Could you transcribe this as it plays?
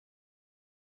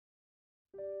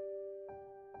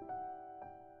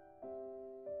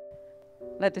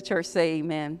Let the church say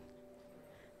amen.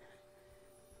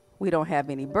 We don't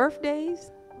have any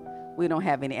birthdays. We don't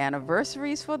have any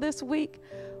anniversaries for this week,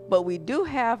 but we do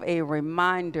have a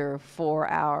reminder for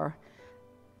our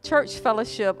church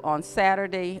fellowship on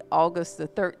Saturday, August the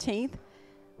 13th.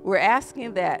 We're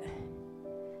asking that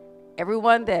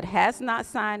everyone that has not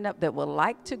signed up that would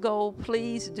like to go,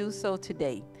 please do so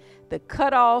today. The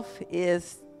cutoff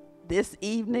is this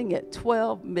evening at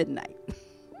 12 midnight.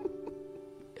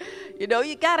 You know,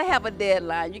 you got to have a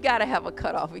deadline. You got to have a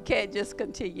cutoff. We can't just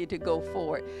continue to go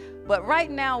forward. But right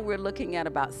now, we're looking at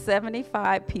about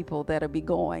 75 people that'll be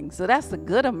going. So that's a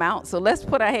good amount. So let's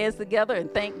put our hands together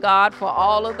and thank God for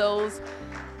all of those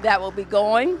that will be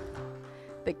going.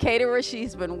 The caterer,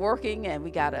 she's been working, and we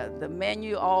got the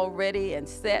menu all ready and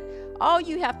set. All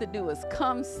you have to do is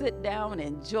come, sit down,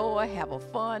 enjoy, have a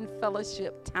fun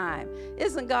fellowship time.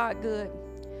 Isn't God good?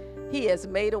 He has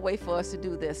made a way for us to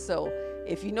do this. So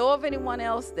if you know of anyone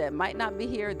else that might not be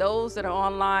here, those that are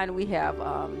online, we have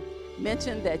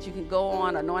mentioned that you can go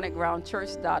on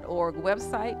anointedgroundchurch.org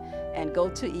website and go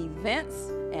to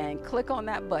events and click on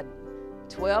that button.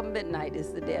 12 midnight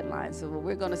is the deadline. So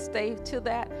we're going to stay to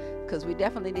that because we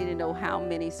definitely need to know how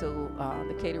many, so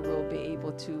the caterer will be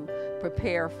able to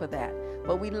prepare for that.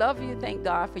 But we love you. Thank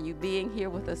God for you being here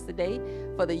with us today.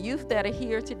 For the youth that are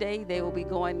here today, they will be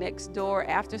going next door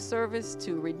after service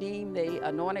to redeem the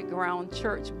Anointed Ground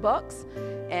Church bucks.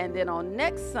 And then on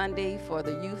next Sunday, for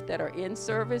the youth that are in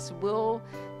service, we'll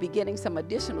be getting some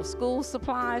additional school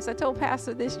supplies. I told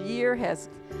Pastor this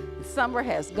summer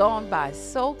has gone by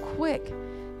so quick,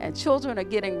 and children are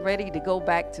getting ready to go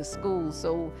back to school.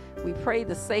 So we pray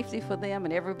the safety for them,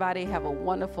 and everybody have a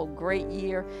wonderful, great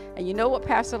year. And you know what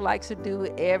Pastor likes to do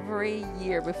every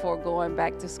year before going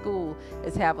back to school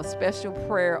is have a special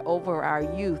prayer over our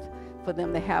youth for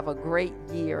them to have a great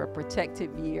year, a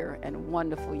protective year, and a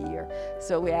wonderful year.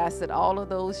 So we ask that all of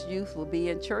those youth will be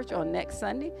in church on next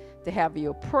Sunday to have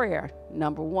your prayer,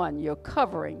 number one, your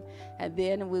covering, and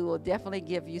then we will definitely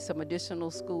give you some additional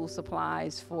school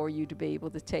supplies for you to be able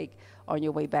to take on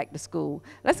your way back to school.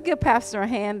 Let's give Pastor a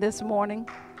hand this morning.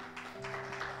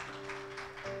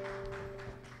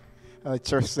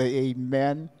 Church say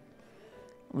amen.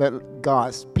 Let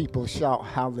God's people shout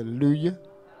hallelujah.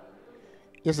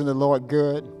 Isn't the Lord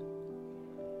good?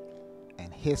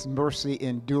 And his mercy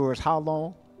endures how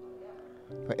long?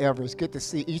 Forever. It's good to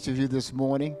see each of you this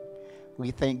morning. We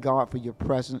thank God for your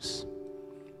presence.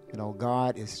 You know,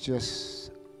 God is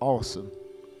just awesome.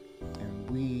 And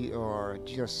we are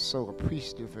just so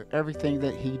appreciative of everything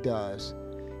that he does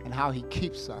and how he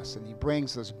keeps us and he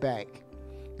brings us back,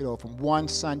 you know, from one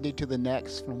Sunday to the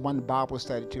next, from one Bible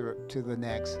study to the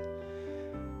next.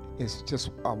 It's just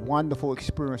a wonderful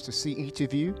experience to see each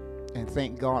of you and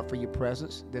thank God for your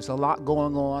presence. There's a lot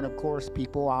going on, of course,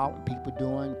 people out, people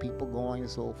doing, people going and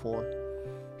so forth.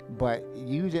 But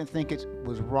you didn't think it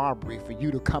was robbery for you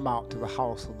to come out to the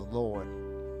house of the Lord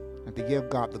and to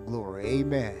give God the glory.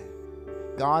 Amen.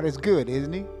 God is good,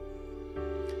 isn't he?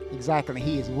 Exactly.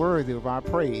 He is worthy of our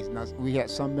praise. Now, we had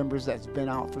some members that's been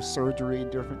out for surgery and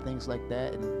different things like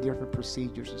that and different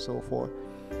procedures and so forth.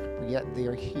 But yet they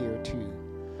are here too.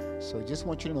 So just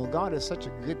want you to know God is such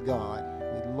a good God.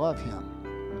 We love him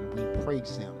and we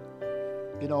praise him.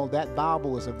 You know, that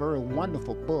Bible is a very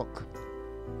wonderful book.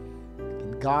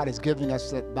 And God is giving us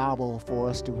that Bible for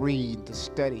us to read, to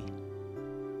study,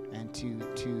 and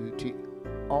to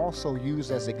also use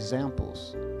as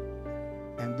examples.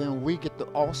 And then we get the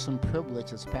awesome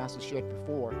privilege, as Pastor shared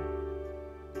before,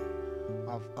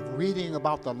 of reading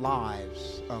about the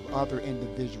lives of other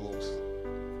individuals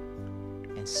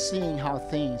and seeing how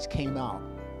things came out,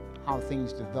 how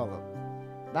things developed.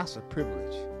 That's a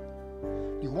privilege.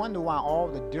 You wonder why all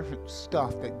the different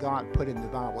stuff that God put in the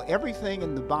Bible, everything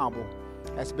in the Bible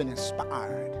has been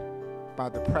inspired by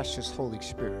the precious Holy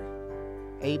Spirit.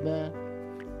 Amen.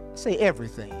 Say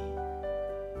everything.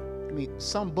 I mean,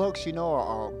 some books, you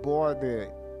know, they're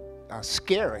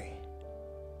scary.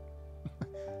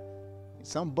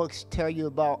 Some books tell you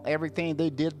about everything they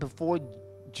did before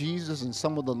Jesus and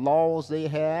some of the laws they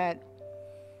had.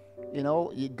 You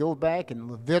know, you go back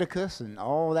in Leviticus and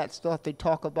all that stuff they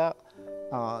talk about,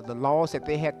 the laws that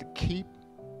they had to keep.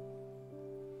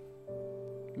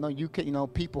 You know,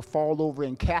 people fall over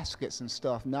in caskets and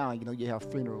stuff now. You know, you have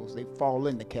funerals, they fall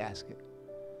in the casket.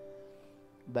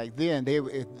 Back then,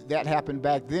 if that happened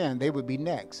back then, they would be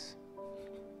next.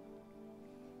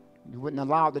 You wouldn't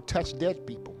allow to touch dead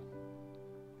people.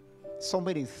 So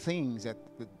many things that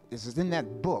is in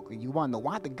that book, and you wonder,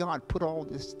 why did God put all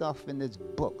this stuff in this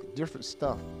book? Different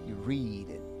stuff you read,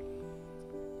 and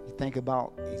you think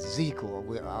about Ezekiel.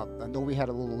 I know we had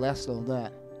a little lesson on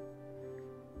that.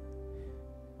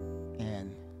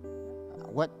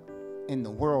 in the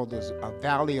world does a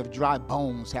valley of dry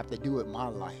bones have to do with my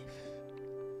life?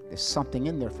 There's something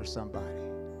in there for somebody.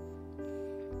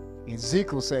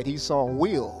 Ezekiel said he saw a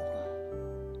wheel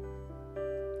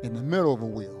in the middle of a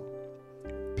wheel.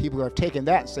 People have taken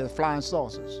that and said flying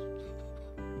saucers.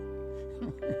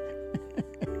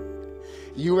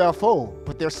 UFO,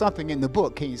 but there's something in the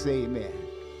book. Can you say amen?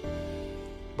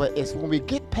 But it's when we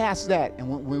get past that and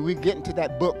when we get into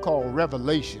that book called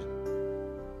Revelation,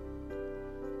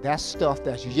 that's stuff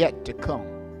that's yet to come.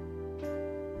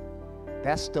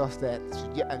 That's stuff that's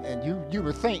yet, and you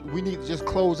would think we need to just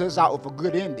close this out with a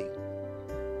good ending.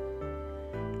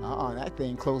 That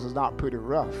thing closes out pretty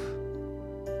rough.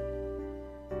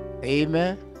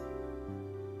 Amen.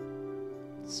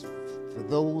 For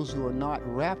those who are not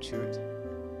raptured,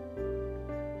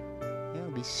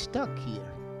 they'll be stuck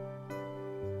here.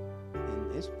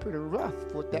 And it's pretty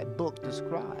rough what that book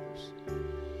describes.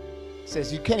 It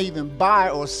says you can't even buy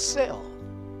or sell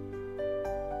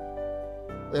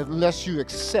unless you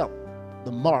accept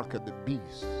the mark of the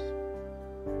beast.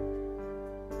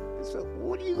 So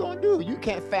what are you going to do? You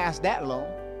can't fast that long.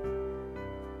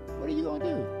 What are you going to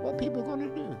do? What people going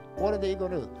to do? What are they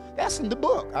going to do? That's in the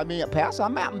book. I mean, Pastor,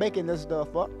 I'm not making this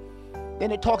stuff up.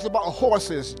 Then it talks about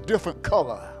horses, different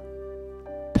color,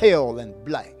 pale and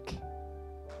black.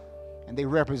 And they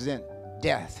represent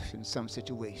death in some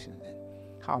situation, and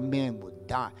how men would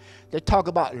die. They talk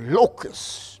about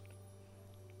locusts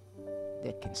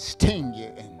that can sting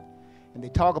you. And they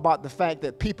talk about the fact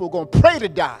that people are going to pray to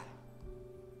die.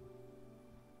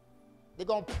 They're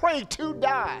going to pray to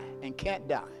die and can't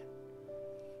die.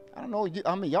 I don't know.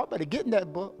 I mean, y'all better get in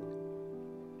that book.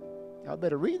 Y'all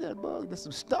better read that book. There's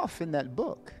some stuff in that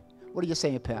book. What are you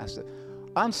saying, Pastor?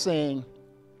 I'm saying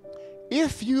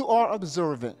if you are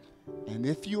observant and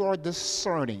if you are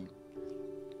discerning,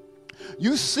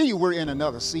 you see we're in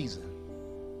another season.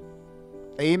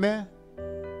 Amen?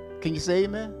 Can you say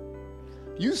amen?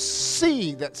 You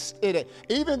see that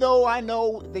even though I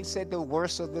know they said the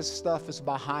worst of this stuff is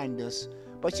behind us,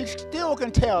 but you still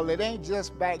can tell it ain't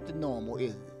just back to normal,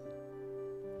 is it?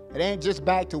 It ain't just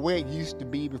back to where it used to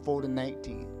be before the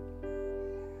 19.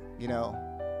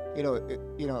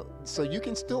 So you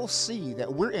can still see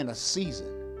that we're in a season,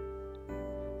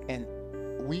 and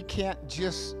we can't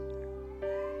just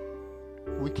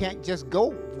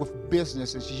go with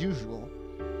business as usual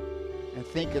and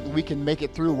think that we can make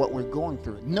it through what we're going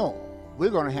through. No, we're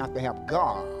going to have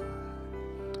God.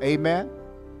 Amen?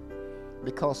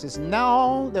 Because it's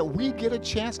now that we get a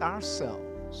chance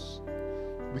ourselves.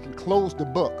 We can close the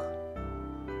book,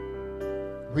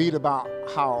 read about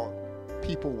how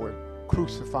people were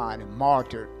crucified and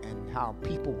martyred and how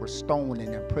people were stoned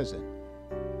and imprisoned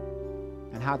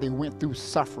and how they went through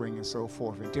suffering and so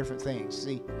forth and different things.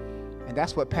 See, and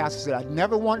that's what Pastor said. I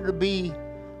never wanted to be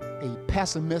a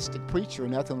pessimistic preacher or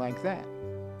nothing like that.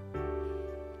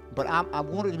 But I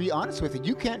wanted to be honest with you.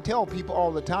 You can't tell people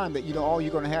all the time that, all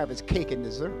you're going to have is cake and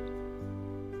dessert.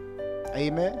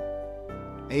 Amen?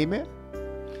 Amen?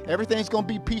 Everything's going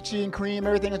to be peachy and cream.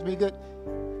 Everything's going to be good.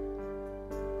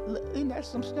 Ain't that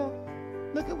some stuff?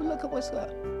 Look at what's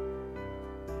up.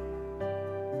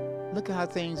 Look at how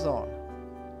things are.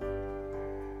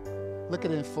 Look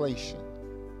at inflation.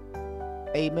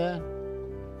 Amen?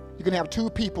 You can have two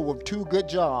people with two good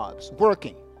jobs,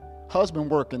 working. Husband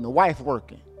working, the wife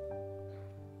working.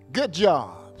 Good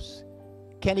jobs.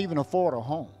 Can't even afford a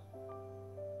home.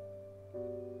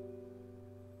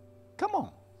 Come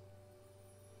on.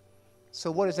 So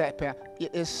what is that, Pat?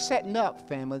 It's setting up,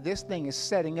 family. This thing is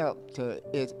setting up to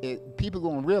people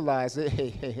going to realize that,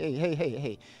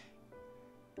 hey.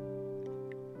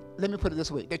 Let me put it this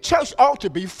way. The church ought to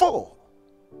be full.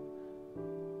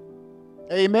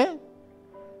 Amen?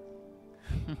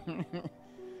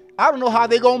 I don't know how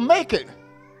they're going to make it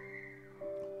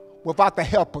without the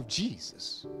help of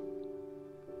Jesus.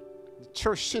 The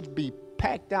church should be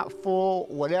packed out full,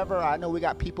 whatever. I know we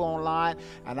got people online,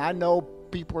 and I know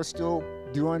people are still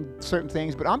doing certain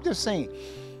things, but I'm just saying,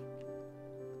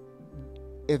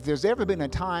 if there's ever been a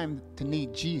time to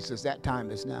need Jesus, that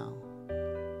time is now.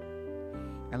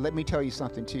 And let me tell you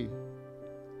something too.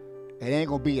 It ain't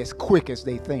going to be as quick as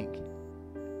they think.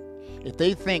 If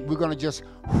they think we're going to just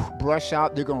brush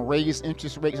out, they're going to raise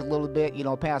interest rates a little bit,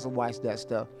 Pastor watch that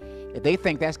stuff. If they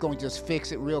think that's going to just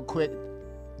fix it real quick,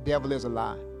 devil is a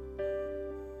lie.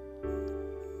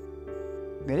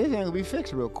 Now, this ain't going to be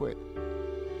fixed real quick.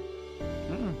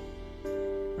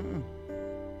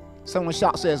 Someone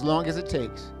shout, say, as long as it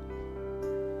takes.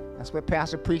 That's what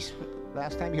Pastor preached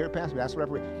last time you heard Pastor. That's what I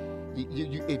preached.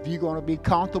 If you're going to be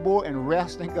comfortable and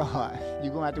rest in God,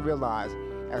 you're going to have to realize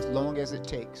as long as it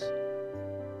takes.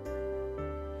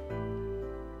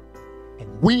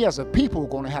 we as a people are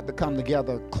going to have to come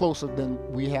together closer than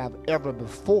we have ever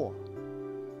before.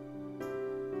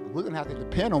 We're going to have to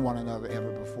depend on one another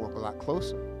ever before, a lot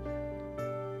closer.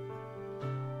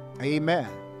 Amen.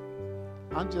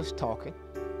 I'm just talking.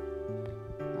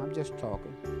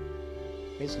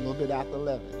 It's a little bit after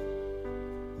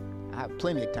 11. I have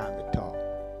plenty of time to talk.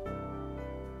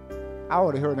 I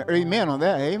would have heard an amen on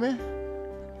that. Amen.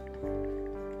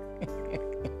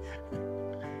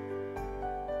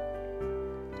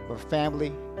 But family,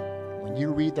 when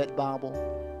you read that Bible,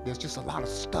 there's just a lot of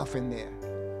stuff in there.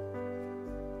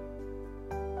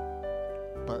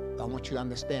 But I want you to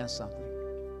understand something.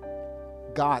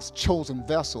 God's chosen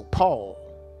vessel, Paul,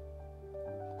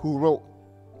 who wrote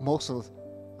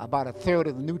about a third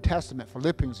of the New Testament,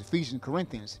 Philippians, Ephesians,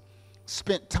 Corinthians,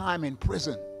 spent time in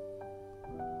prison.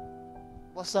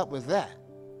 What's up with that?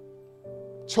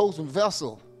 Chosen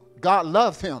vessel. God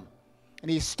loved him,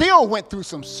 and he still went through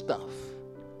some stuff.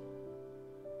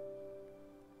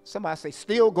 Somebody say,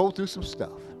 still go through some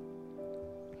stuff.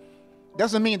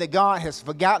 Doesn't mean that God has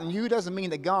forgotten you. Doesn't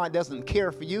mean that God doesn't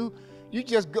care for you. You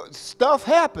just go, stuff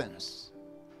happens.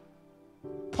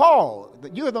 Paul,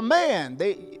 you're the man.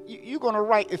 You're going to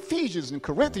write Ephesians and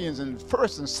Corinthians and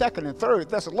 1st and 2nd and 3rd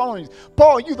Thessalonians.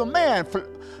 Paul, you're the man. For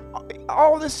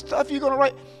all this stuff you're going to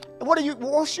write.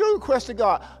 What's your request to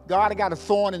God? God, I got a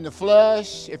thorn in the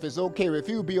flesh. If it's okay with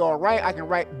you, be all right. I can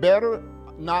write better,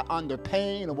 not under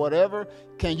pain or whatever.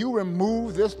 Can you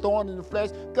remove this thorn in the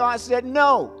flesh? God said,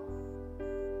 no.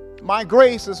 My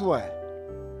grace is what?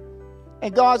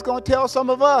 And God's going to tell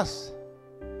some of us.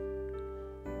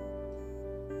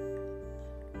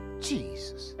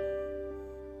 Jesus.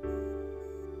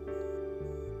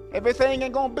 Everything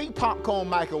ain't going to be popcorn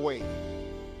microwave.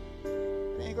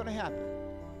 It ain't going to happen.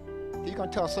 He's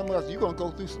going to tell some of us, you're going to go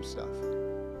through some stuff.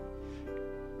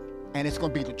 And it's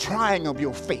going to be the trying of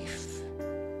your faith.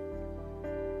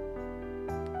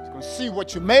 He's going to see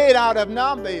what you're made out of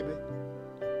now, baby.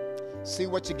 See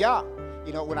what you got.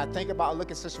 You know, when I think about,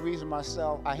 look at Sister Reeves and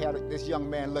myself, I had this young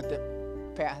man looked at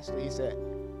Pastor. He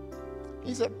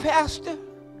said, Pastor,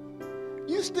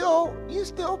 you still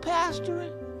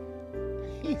pastoring?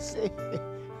 He said,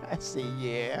 I said,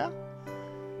 yeah.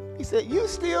 He said, you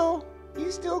still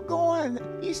going?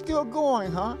 You still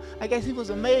going, huh? I guess he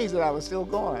was amazed that I was still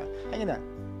going. And,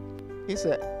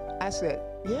 I said,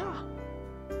 yeah.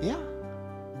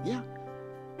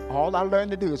 All I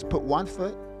learned to do is put one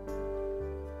foot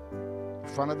in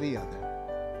front of the other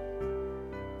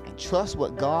and trust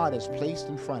what God has placed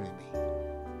in front of me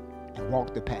and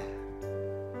walk the path.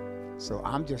 So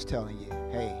I'm just telling you,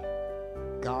 hey,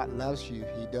 God loves you.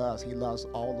 He does. He loves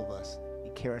all of us. He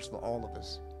cares for all of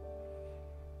us.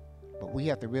 But we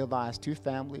have to realize, too,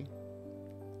 family,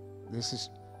 this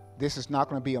is not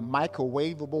going to be a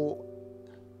microwavable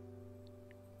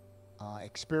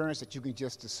experience that you can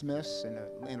just dismiss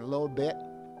in a little bit.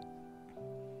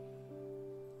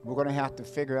 We're going to have to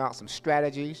figure out some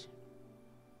strategies.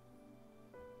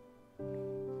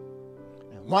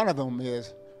 And one of them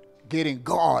is getting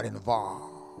God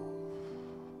involved.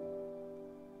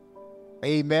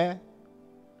 Amen.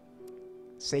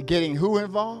 Say, getting who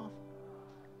involved?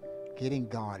 Getting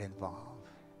God involved.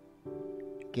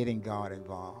 Getting God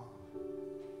involved.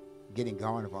 Getting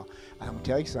God involved. I'm going to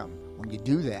tell you something. When you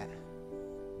do that,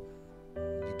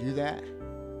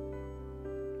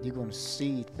 you're going to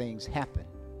see things happen.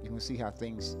 You're going to see how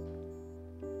things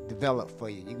develop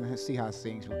for you. You're going to see how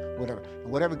things,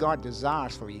 whatever God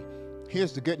desires for you.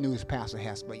 Here's the good news Pastor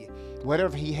has for you.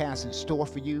 Whatever he has in store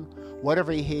for you,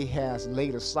 whatever he has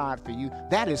laid aside for you,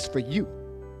 that is for you.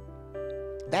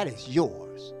 That is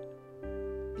yours.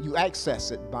 You access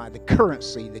it by the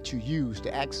currency that you use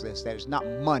to access that. It's not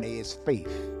money, it's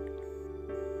faith.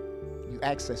 You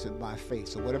access it by faith.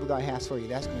 So whatever God has for you,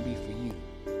 that's going to be for you.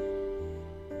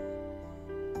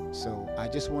 So I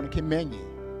just want to commend you.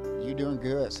 You're doing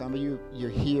good. Some of you, you're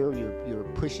here. You're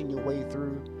pushing your way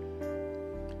through.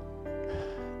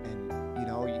 And, you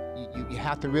know, you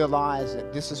have to realize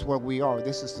that this is where we are.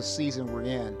 This is the season we're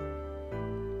in.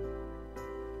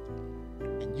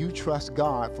 And you trust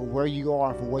God for where you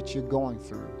are, for what you're going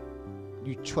through.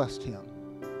 You trust him.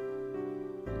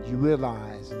 You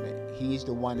realize that he's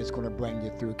the one that's going to bring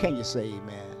you through. Can you say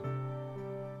amen?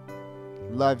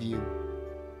 Love you.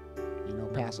 You know,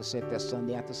 Pastor said that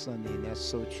Sunday after Sunday, and that's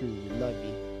so true. We love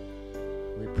you.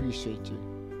 We appreciate you.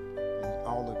 And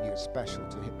all of you are special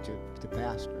to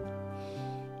Pastor.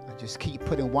 And just keep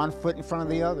putting one foot in front of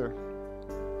the other.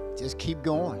 Just keep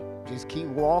going. Just keep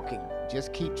walking.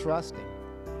 Just keep trusting.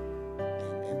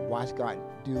 And watch God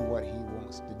do what he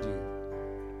wants to do.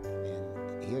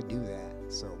 And he'll do that.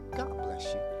 So God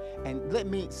bless you. And let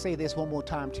me say this one more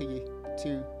time to you,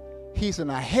 too. He's an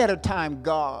ahead of time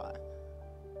God.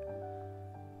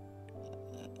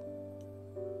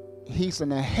 He's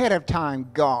an ahead of time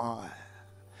God.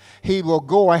 He will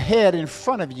go ahead in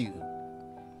front of you,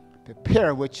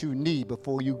 prepare what you need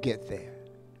before you get there.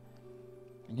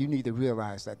 And you need to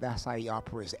realize that that's how he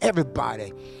operates.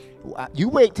 Everybody, you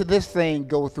wait till this thing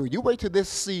go through. You wait till this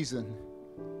season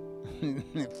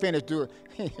finish doing.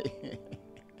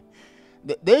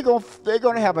 They're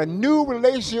going to have a new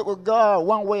relationship with God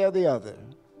one way or the other.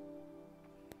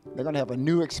 They're going to have a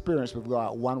new experience with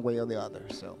God one way or the other.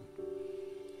 So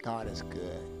God is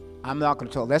good. I'm not going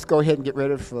to talk. Let's go ahead and get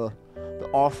ready for the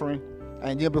offering.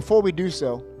 And then before we do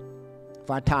so,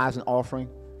 for our tithes and offering,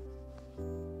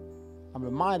 I'm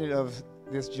reminded of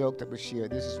this joke that was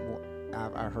shared. This is what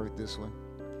I heard this one.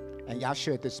 And y'all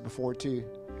shared this before too.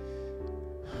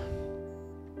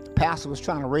 The pastor was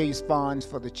trying to raise funds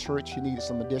for the church. He needed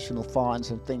some additional funds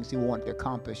and things he wanted to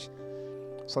accomplish.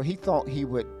 So he thought he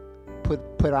would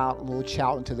put out a little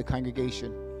challenge to the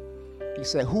congregation. He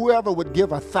said, whoever would give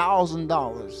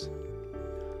 $1,000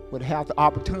 would have the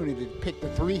opportunity to pick the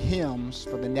 3 hymns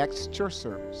for the next church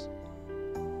service.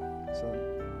 So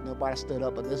nobody stood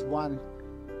up, but this one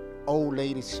old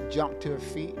lady jumped to her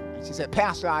feet. And she said,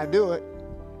 Pastor, I'll do it.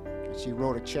 And she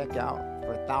wrote a check out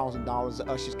for $1,000. The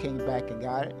ushers came back and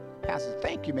got it. Pastor said,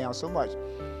 thank you, ma'am, so much.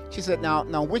 She said,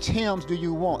 now, which hymns do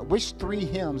you want? Which 3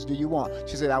 hymns do you want?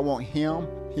 She said, I want him,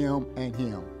 him, and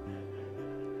him.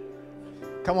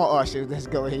 Come on, ushers, let's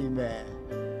go, amen.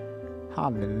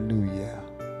 Hallelujah.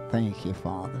 Thank you,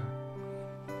 Father.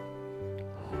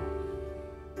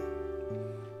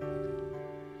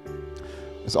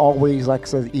 As always, like I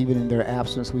said, even in their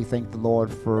absence, we thank the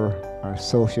Lord for our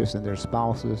associates and their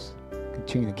spouses.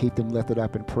 Continue to keep them lifted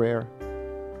up in prayer.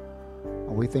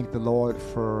 And we thank the Lord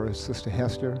for Sister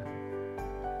Hester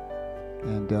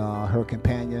and her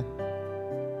companion.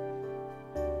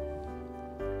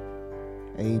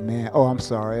 Amen. Oh, I'm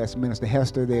sorry. That's Minister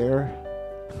Hester there,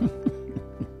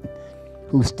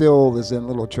 who still is in a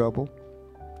little trouble.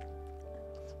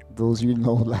 Those of you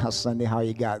know last Sunday how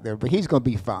he got there, but he's going to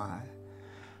be fine.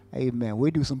 Amen. We'll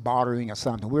do some bartering or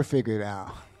something. We'll figure it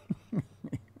out.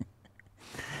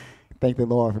 Thank the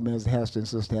Lord for Minister Hester and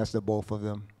Sister Hester, both of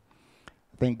them.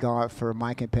 Thank God for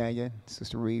my companion,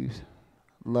 Sister Reeves.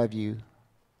 Love you.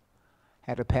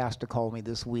 Had a pastor call me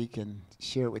this week and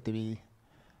share with me,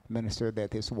 minister,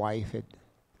 that his wife had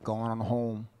gone on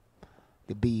home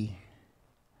to be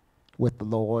with the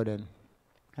Lord, and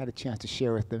had a chance to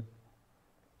share with him,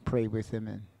 pray with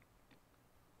him,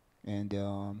 and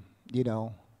you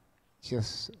know,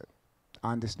 just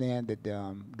understand that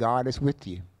God is with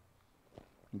you.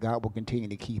 God will continue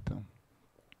to keep him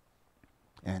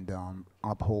and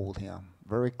uphold him.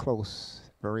 Very close,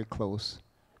 very close,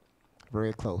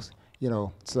 very close. You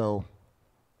know, so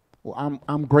well,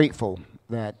 I'm grateful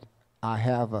that I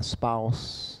have a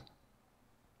spouse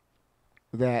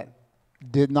that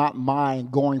did not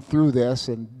mind going through this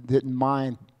and didn't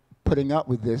mind putting up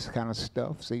with this kind of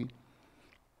stuff. See,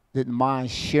 didn't mind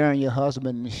sharing your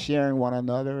husband and sharing one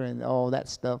another and all that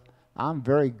stuff. I'm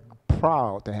very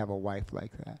proud to have a wife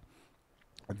like that.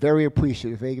 Very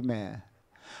appreciative, amen.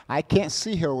 I can't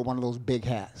see her with one of those big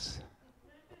hats.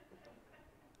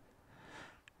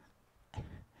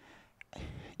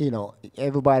 You know,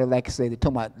 everybody, like I say, they're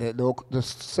talking about the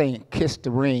saying, kiss the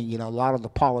ring. You know, a lot of the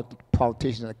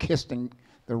politicians are kissing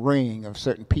the ring of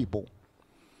certain people.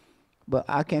 But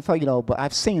I can't tell you, know, but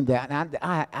I've seen that, and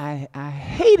I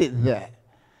hated that.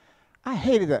 I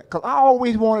hated that, because I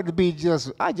always wanted to be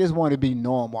I just wanted to be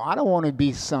normal. I don't want to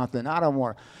be something. I don't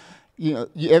want, you know,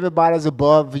 everybody's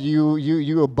above you.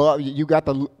 You above, you got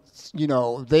the, you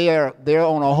know, they're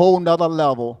on a whole nother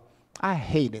level. I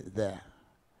hated that.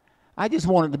 I just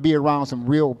wanted to be around some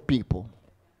real people.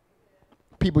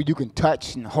 People you can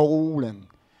touch and hold, and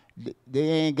they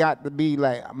ain't got to be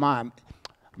like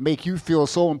make you feel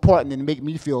so important and make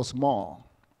me feel small.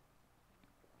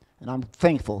 And I'm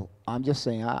thankful. I'm just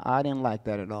saying, I didn't like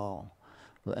that at all.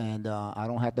 And I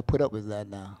don't have to put up with that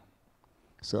now.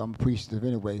 So I'm appreciative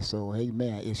anyway. So,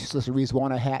 amen. If Sister Reeves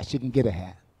wants a hat, she can get a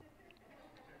hat.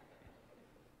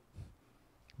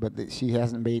 But she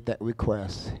hasn't made that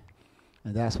request.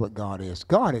 And that's what God is.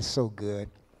 God is so good.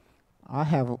 I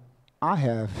have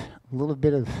a little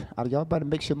bit of, y'all better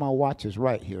make sure my watch is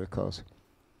right here, because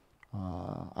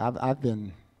I've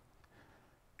been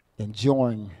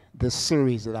enjoying this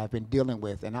series that I've been dealing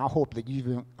with, and I hope that you've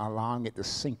been allowing it to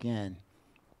sink in,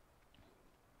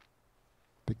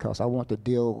 because I want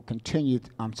to continue.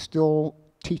 I'm still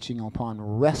teaching upon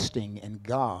resting in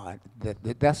God.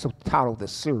 That's the title of the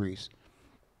series.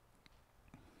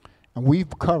 And we've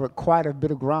covered quite a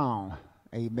bit of ground.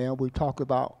 Amen. We talked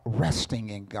about resting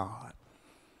in God.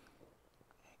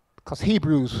 Because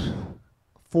Hebrews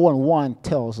 4:1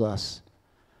 tells us,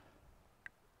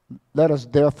 let us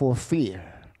therefore fear,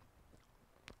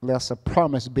 lest a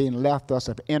promise being left us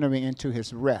of entering into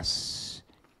his rest,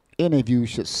 any of you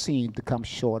should seem to come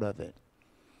short of it.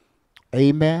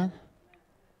 Amen.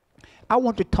 I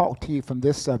want to talk to you from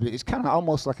this subject. It's kind of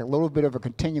almost like a little bit of a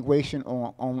continuation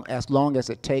on as long as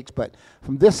it takes, but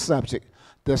from this subject,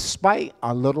 despite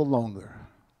a little longer.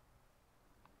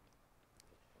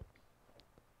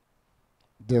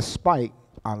 Despite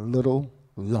a little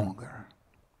longer.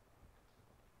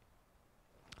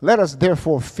 Let us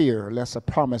therefore fear, lest a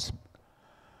promise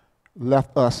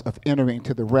left us of entering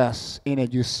into the rest, any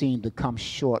of you seem to come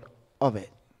short of it.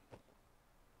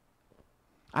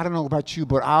 I don't know about you,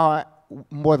 but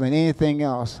more than anything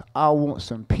else, I want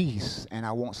some peace and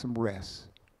I want some rest.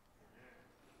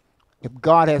 If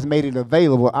God has made it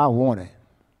available, I want it.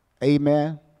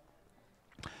 Amen.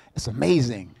 It's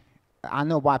amazing. I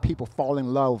know why people fall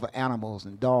in love with animals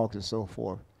and dogs and so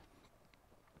forth.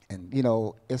 And, you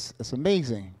know, it's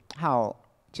amazing how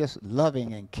just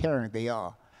loving and caring they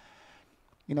are.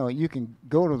 You know, you can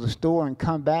go to the store and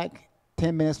come back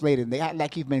 10 minutes later, and they act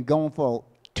like you've been gone for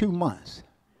 2 months.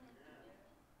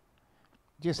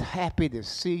 Just happy to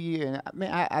see you. And I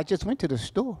mean, I just went to the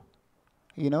store.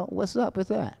 You know, what's up with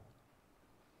that?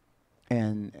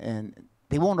 And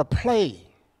they want to play.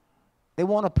 They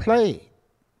want to play.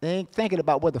 They ain't thinking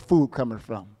about where the food coming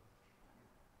from.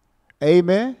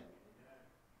 Amen?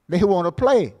 They want to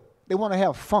play. They want to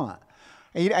have fun.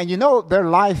 And you know their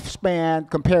lifespan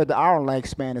compared to our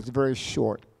lifespan is very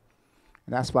short.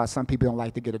 And that's why some people don't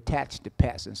like to get attached to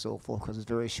pets and so forth, because it's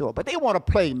very short. But they want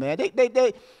to play, man.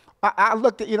 I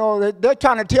looked at, you know, they're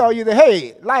trying to tell you that,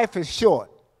 hey, life is short.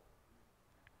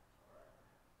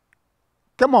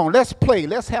 Come on, let's play.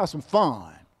 Let's have some fun.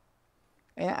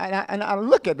 And I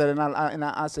look at that and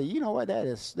I say, you know what, that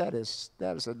is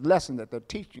a lesson that they're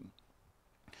teaching.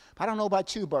 I don't know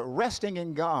about you, but resting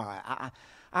in God,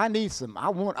 I need some. I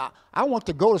want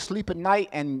to go to sleep at night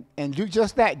and do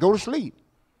just that, go to sleep.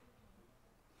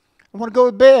 I want to go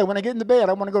to bed. When I get into bed,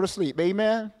 I want to go to sleep.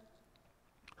 Amen?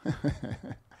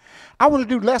 I want to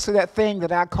do less of that thing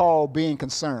that I call being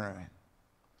concerned.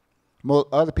 Most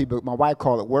other people, my wife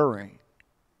call it worrying.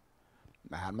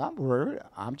 I'm not worried.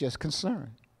 I'm just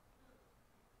concerned.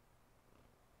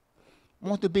 I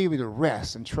want to be able to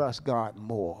rest and trust God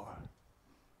more.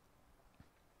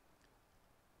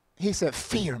 He said,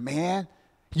 fear, man.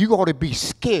 You ought to be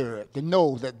scared to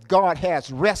know that God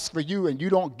has rest for you and you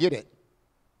don't get it.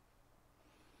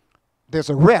 There's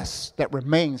a rest that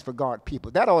remains for God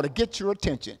people. That ought to get your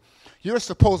attention. You're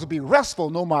supposed to be restful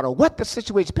no matter what the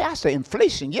situation. Past the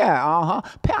inflation,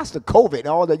 past the COVID,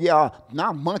 all the,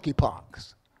 now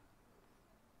monkeypox.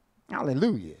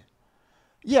 Hallelujah.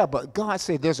 Yeah, but God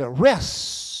said there's a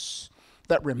rest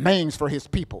that remains for his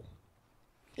people.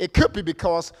 It could be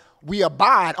because we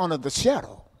abide under the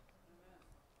shadow.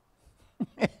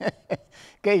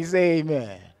 Can you say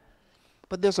amen?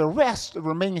 But there's a rest that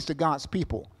remains to God's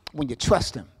people when you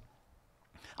trust him.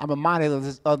 I'm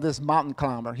reminded of this mountain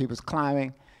climber. He was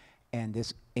climbing and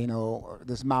this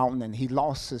mountain, and he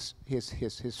lost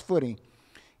his footing,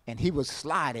 and he was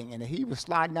sliding, and he was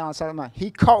sliding down inside the mountain.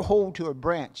 He caught hold to a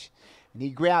branch, and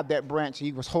he grabbed that branch.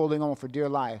 He was holding on for dear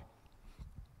life.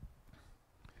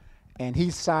 And he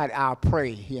said, I'll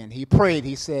pray. And he prayed.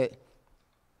 He said,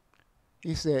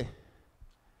 is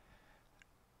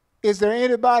there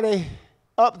anybody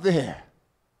up there?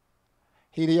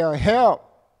 He yelled, help.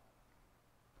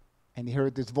 And he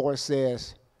heard this voice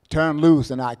says, turn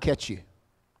loose and I'll catch you.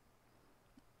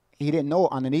 He didn't know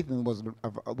underneath him was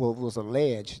a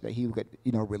ledge that he could,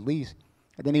 release.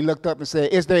 And then he looked up and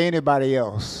said, is there anybody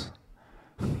else?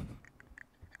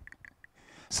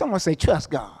 Someone say, trust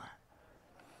God.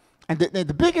 And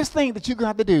the biggest thing that you're going to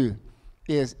have to do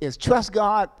is trust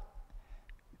God,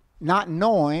 not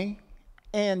knowing,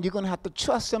 and you're going to have to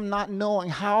trust him not knowing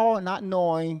how, not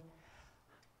knowing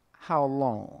how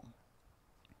long.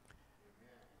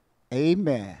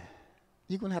 Amen.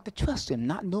 You're going to have to trust him,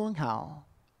 not knowing how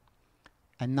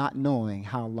and not knowing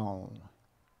how long.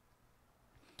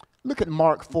 Look at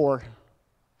Mark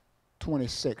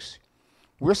 4:26.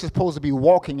 We're supposed to be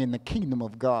walking in the kingdom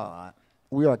of God.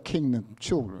 We are kingdom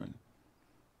children.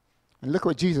 And look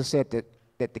what Jesus said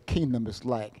that the kingdom is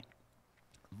like.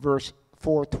 Verse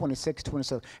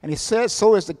 4:26-27. And he says,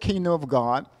 so is the kingdom of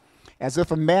God, as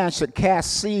if a man should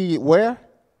cast seed where?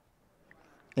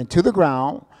 Into the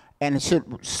ground. And it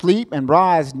should sleep and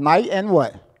rise night and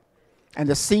what? And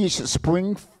the seed should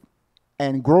spring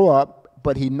and grow up,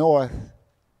 but he knoweth.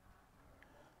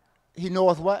 He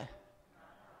knoweth what?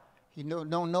 He don't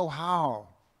know how.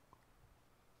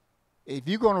 If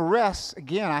you're going to rest,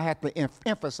 again, I have to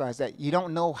emphasize that. You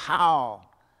don't know how.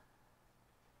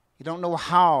 You don't know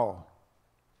how.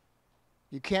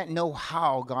 You can't know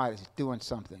how God is doing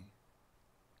something.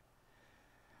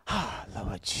 Ah,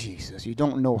 Lord Jesus, you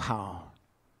don't know how.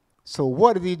 So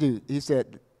what did he do? He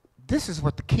said, this is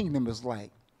what the kingdom is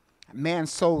like. A man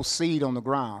sows seed on the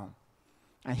ground,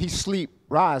 and he sleep,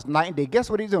 rise night and day. Guess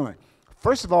what he's doing?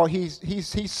 First of all, he's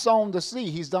sown the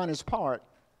seed. He's done his part.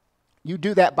 You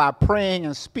do that by praying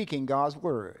and speaking God's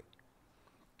word.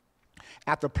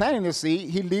 After planting the seed,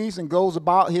 he leaves and goes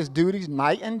about his duties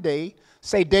night and day,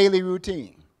 say daily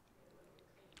routine,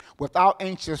 without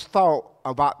anxious thought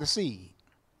about the seed.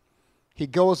 He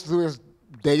goes through his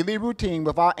daily routine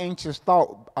without anxious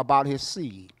thought about his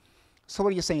seed. So what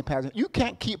are you saying, Pastor? You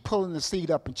can't keep pulling the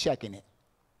seed up and checking it.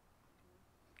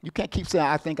 You can't keep saying,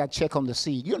 I think I check on the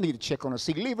seed. You don't need to check on the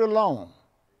seed. Leave it alone.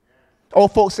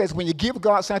 Old folks says, when you give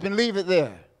God something, leave it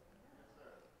there.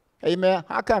 Amen.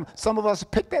 How come some of us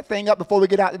pick that thing up before we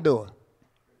get out the door?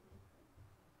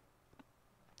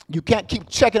 You can't keep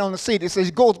checking on the seed. It says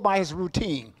he goes by his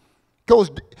routine.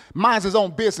 Minds his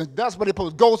own business, does what he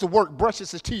supposed, goes to work,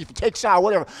 brushes his teeth, takes a shower,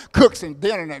 whatever, cooks and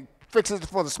dinner and fixes it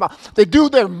for the smile. They do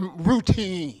their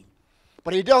routine.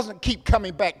 But he doesn't keep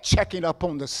coming back checking up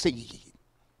on the seed.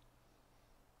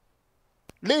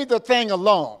 Leave the thing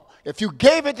alone. If you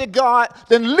gave it to God,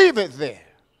 then leave it there.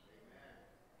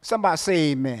 Somebody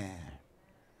say amen.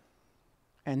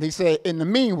 And he said, in the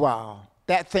meanwhile,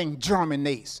 that thing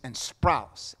germinates and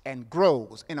sprouts and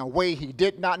grows in a way he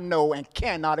did not know and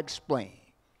cannot explain.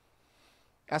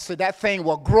 I said that thing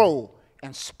will grow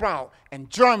and sprout and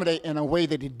germinate in a way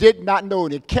that he did not know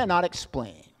and he cannot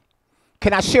explain.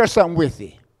 Can I share something with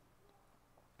you?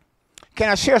 Can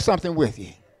I share something with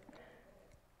you?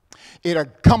 It'll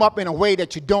come up in a way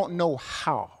that you don't know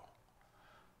how.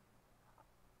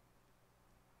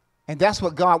 And that's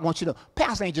what God wants you to know.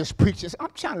 Pastor ain't just preaching.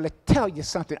 I'm trying to tell you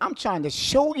something. I'm trying to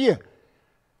show you.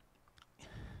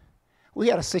 We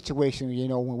had a situation, you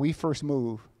know, when we first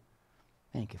moved.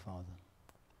 Thank you, Father.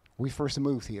 We first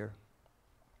moved here.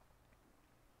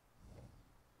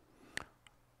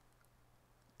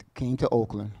 Came to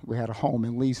Oakland. We had a home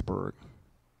in Leesburg.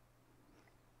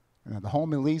 The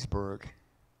home in Leesburg,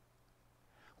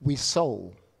 we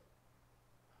sold.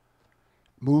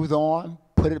 Moved on,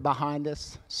 put it behind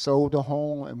us, sold the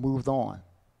home, and moved on.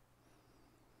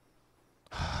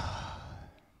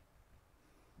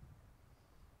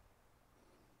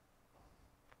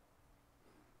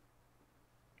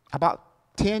 About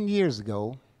 10 years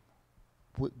ago,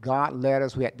 God led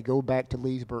us. We had to go back to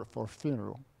Leesburg for a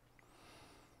funeral.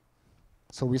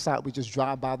 So we thought we'd just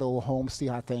drive by the old home, see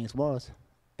how things was.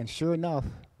 And sure enough,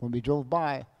 when we drove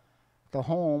by, the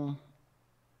home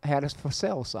had a for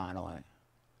sale sign on it.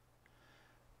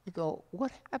 We go,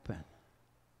 what happened?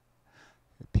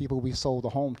 The people we sold the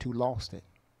home to lost it.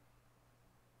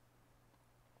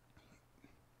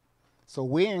 So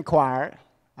we inquired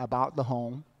about the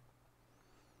home,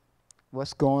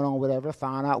 what's going on, whatever,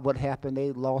 found out what happened.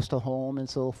 They lost the home and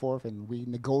so forth, and we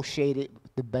negotiated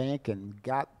with the bank and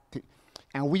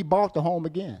and we bought the home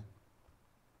again.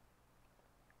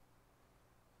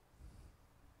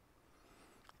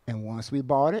 And once we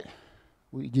bought it,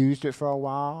 we used it for a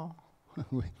while.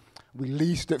 We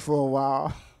leased it for a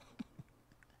while.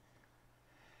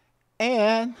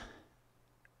 And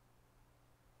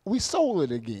we sold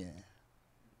it again.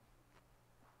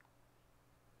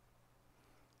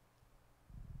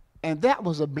 And that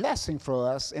was a blessing for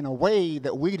us in a way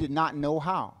that we did not know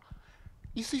how.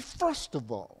 You see, first of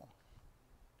all,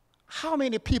 how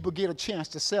many people get a chance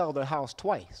to sell their house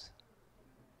twice?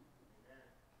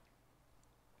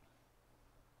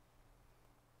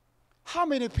 How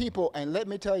many people, and let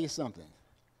me tell you something,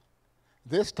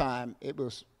 this time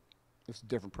it's a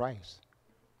different price.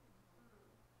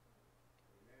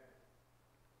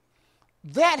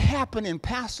 That happened in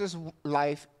Pastor's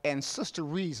life and Sister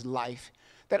Reeves' life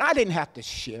that I didn't have to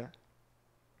share.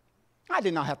 I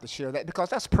did not have to share that because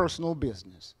that's personal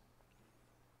business.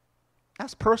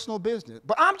 That's personal business.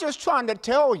 But I'm just trying to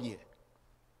tell you,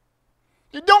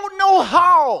 you don't know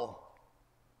how.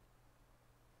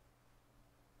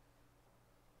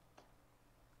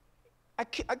 I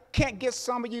can't get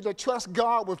some of you to trust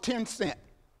God with 10 cents.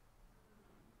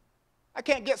 I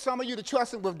can't get some of you to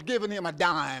trust him with giving him a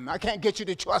dime. I can't get you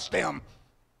to trust him.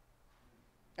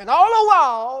 And all the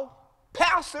while,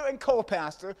 pastor and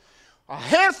co-pastor, a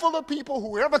handful of people,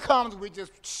 whoever comes, we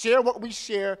just share what we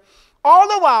share. All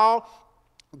the while,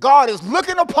 God is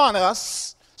looking upon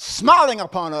us, smiling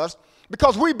upon us,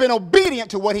 because we've been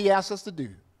obedient to what he asked us to do.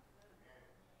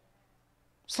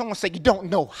 Someone said, you don't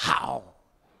know how.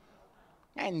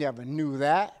 I never knew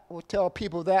that. We'll tell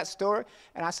people that story.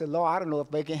 And I said, Lord, I don't know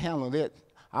if they can handle it.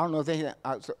 I don't know if they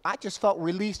can. So I just felt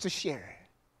released to share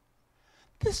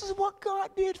it. This is what God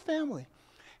did, family.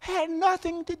 Had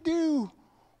nothing to do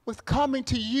with coming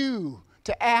to you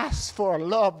to ask for a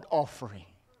love offering.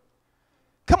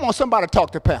 Come on, somebody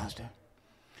talk to Pastor.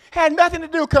 Had nothing to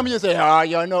do with coming and say, oh,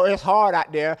 y'all know it's hard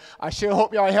out there. I sure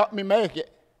hope y'all help me make it.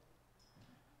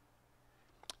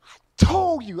 I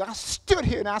told you, I stood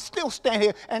here and I still stand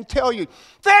here and tell you,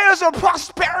 there is a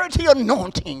prosperity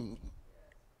anointing.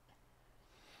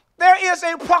 There is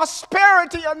a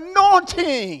prosperity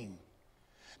anointing.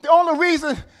 The only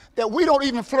reason that we don't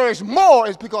even flourish more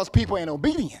is because people ain't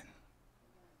obedient.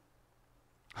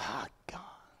 Ah, God.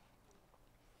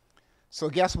 So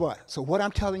guess what? So what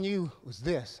I'm telling you was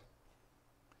this.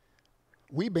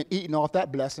 We've been eating off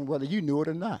that blessing whether you knew it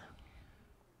or not.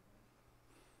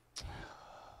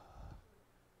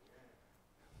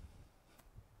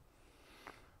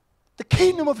 The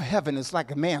kingdom of heaven is like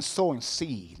a man sowing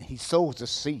seed. He sows the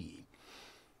seed.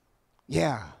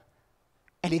 Yeah.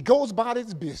 And he goes about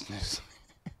his business.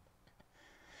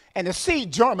 And the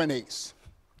seed germinates.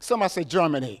 Somebody say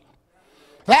germinate.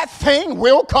 That thing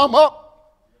will come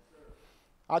up.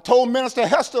 I told Minister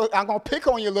Hester, I'm going to pick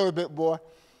on you a little bit, boy.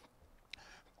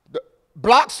 The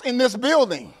blocks in this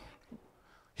building,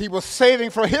 he was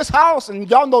saving for his house, and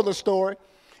y'all know the story.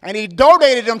 And he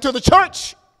donated them to the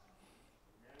church.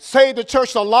 Saved the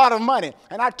church a lot of money.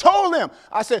 And I told him,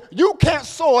 I said, you can't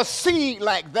sow a seed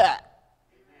like that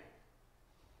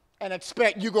and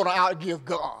expect you're going to outgive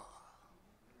God.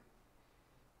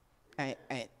 And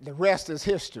the rest is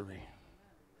history.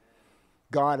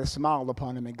 God has smiled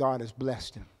upon him and God has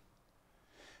blessed him.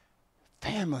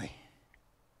 Family,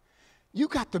 you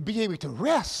got to be able to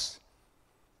rest.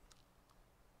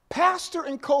 Pastor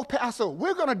and co-pastor,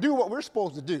 we're going to do what we're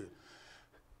supposed to do.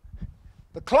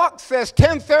 The clock says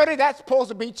 10:30, that's supposed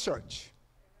to be church.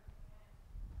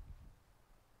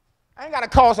 I ain't got to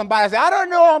call somebody and say, I don't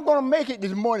know I'm going to make it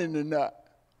this morning or not.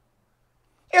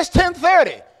 It's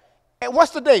 10:30. And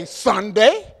what's the day?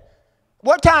 Sunday.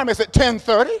 What time is it?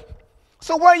 10:30.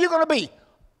 So where are you going to be?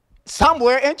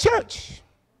 Somewhere in church.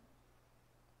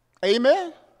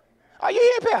 Amen? Are you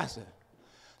here, Pastor?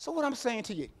 So what I'm saying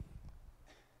to you,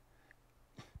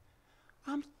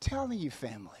 I'm telling you,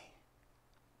 family,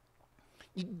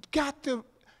 you got to,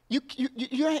 you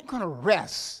ain't going to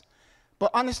rest.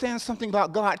 But understand something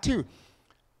about God, too.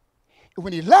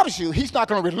 When he loves you, he's not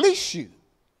going to release you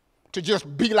to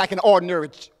just be like an ordinary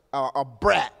a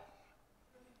brat.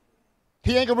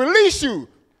 He ain't going to release you.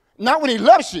 Not when he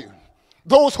loves you.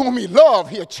 Those whom he loves,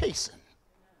 he'll chasten.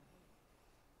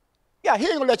 Yeah, he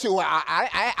ain't going to let you,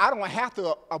 I don't have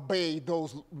to obey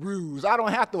those rules. I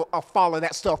don't have to follow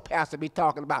that stuff Pastor be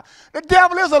talking about. The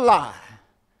devil is a lie.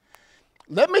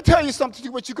 Let me tell you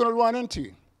something, what you're going to run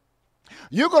into.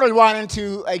 You're going to run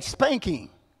into a spanking.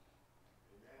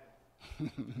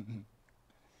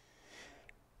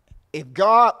 If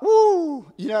God,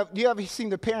 you ever seen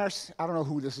the parents? I don't know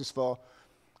who this is for,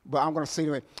 but I'm going to say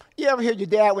it. You ever hear your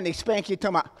dad when they spank you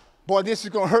talking about, boy, this is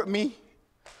going to hurt me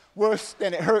worse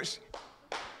than it hurts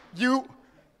you?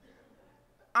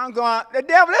 I'm going, the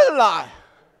devil is a lie.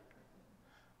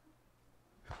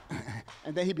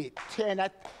 And then he be tearing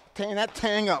that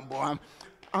thing up, boy.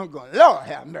 I'm going, Lord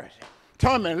have mercy.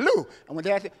 Turn me loose. And when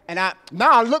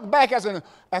now I look back as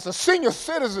a senior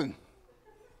citizen,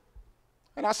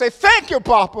 and I say, thank you,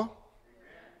 Papa.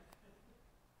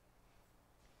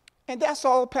 And that's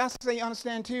all pastors say, you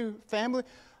understand too, family.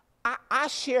 I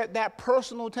shared that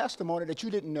personal testimony that you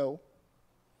didn't know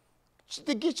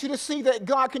to get you to see that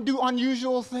God can do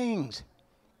unusual things.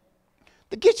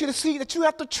 To get you to see that you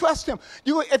have to trust him.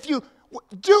 If you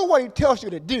do what he tells you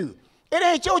to do, it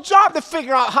ain't your job to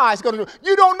figure out how it's going to do.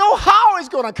 You don't know how it's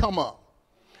going to come up.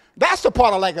 That's the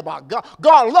part I like about God.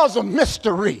 God loves a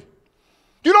mystery.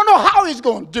 You don't know how he's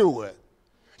going to do it.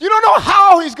 You don't know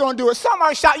how he's going to do it.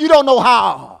 Somebody shout, you don't know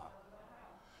how.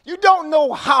 You don't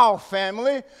know how,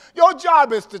 family. Your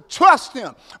job is to trust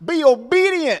him, be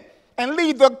obedient, and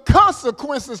leave the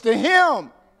consequences to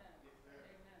him.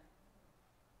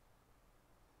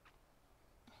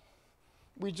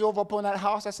 We drove up on that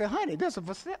house. I said, honey, there's a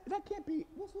facility. That can't be.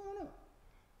 What's going on?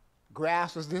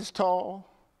 Grass was this tall.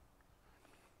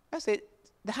 I said,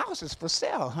 the house is for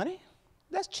sale, honey.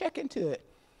 Let's check into it.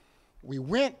 We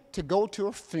went to go to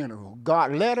a funeral.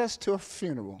 God led us to a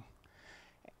funeral.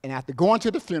 And after going to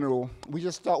the funeral, we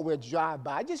just thought we'd drive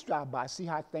by. Just drive by, see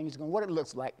how things are going, what it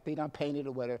looks like. They done painted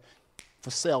or whatever. For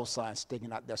sale sign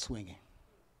sticking out there swinging.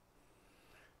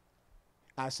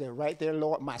 I said, right there,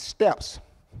 Lord, my steps.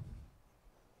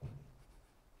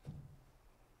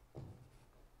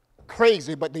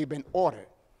 Crazy, but they've been ordered.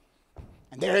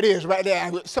 And there it is right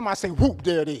there. Somebody say, whoop,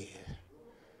 there it is.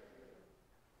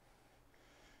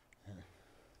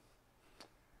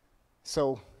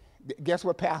 So guess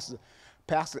what, Pastor,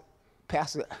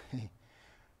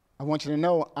 I want you to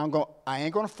know I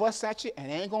ain't going to fuss at you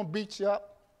and I ain't going to beat you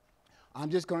up. I'm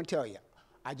just going to tell you.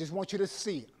 I just want you to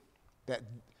see that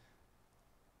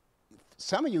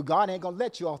some of you, God ain't going to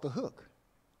let you off the hook.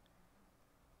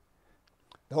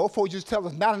 The old folks just tell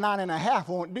us 99.5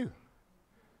 won't do.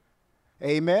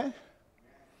 Amen?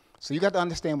 So you got to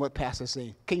understand what Pastor's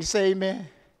saying. Can you say amen?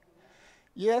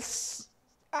 Yes,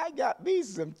 I got me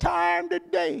some time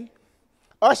today.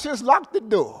 Ushers, lock the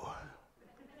door.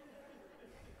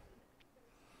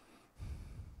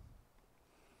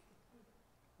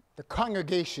 The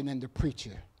congregation and the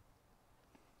preacher,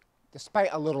 despite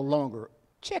a little longer,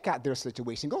 check out their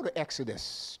situation. Go to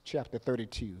Exodus chapter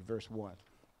 32, verse 1.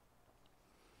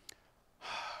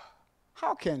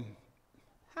 How can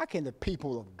the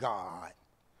people of God,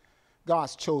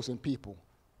 God's chosen people,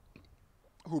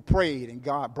 who prayed and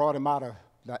God brought them out of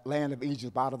the land of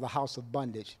Egypt, out of the house of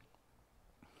bondage,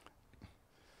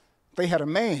 they had a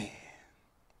man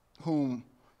whom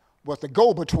was the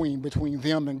go-between between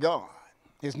them and God.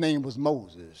 His name was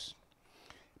Moses.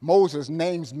 Moses'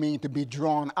 names mean to be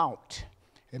drawn out.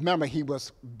 Remember, he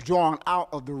was drawn out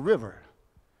of the river.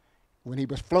 When he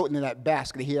was floating in that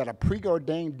basket, he had a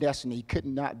preordained destiny. He could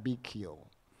not be killed.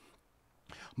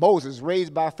 Moses,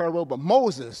 raised by Pharaoh, but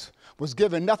Moses was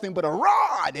given nothing but a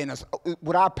rod and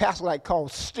what our pastor like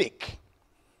called stick.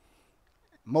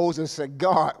 Moses said,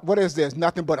 God, what is this?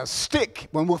 Nothing but a stick.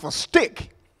 When with a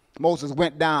stick, Moses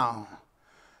went down.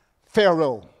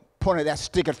 Pharaoh pointed that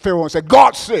stick at Pharaoh and said,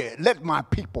 God said, let my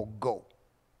people go.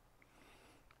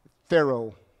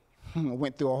 Pharaoh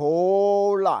went through a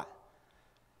whole lot.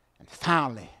 And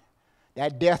finally,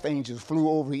 that death angel flew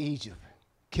over Egypt,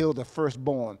 killed the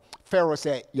firstborn. Pharaoh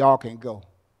said, y'all can go.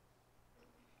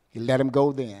 He let them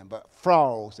go then. But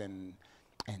frogs and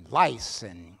lice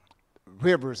and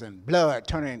rivers and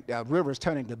blood rivers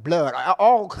turning to blood,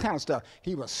 all kind of stuff.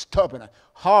 He was stubborn and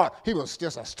hard. He was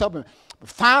just a stubborn. But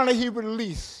finally, he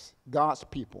released God's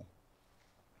people.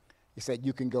 He said,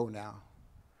 you can go now.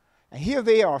 And here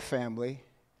they are, family.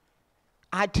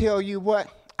 I tell you what,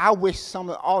 I wish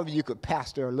all of you could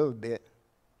pastor a little bit.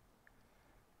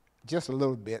 Just a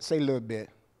little bit. Say a little bit.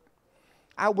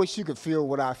 I wish you could feel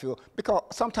what I feel. Because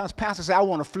sometimes pastors say, I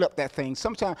want to flip that thing.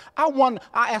 Sometimes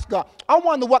I ask God, I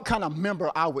wonder what kind of member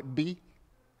I would be.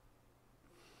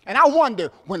 And I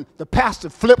wonder when the pastor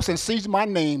flips and sees my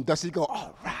name, does he go,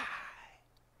 all right,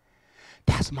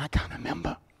 that's my kind of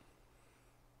member.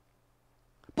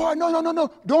 Boy, no.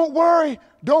 Don't worry.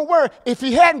 If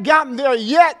he hadn't gotten there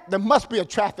yet, there must be a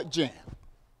traffic jam.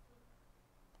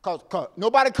 Because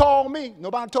nobody called me.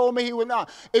 Nobody told me he would not.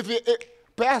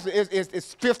 Pastor,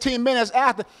 it's 15 minutes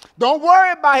after. Don't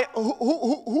worry about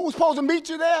who's supposed to meet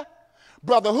you there.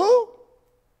 Brother who?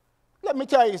 Let me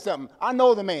tell you something. I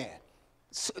know the man.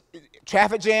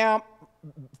 Traffic jam,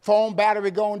 phone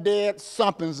battery going dead,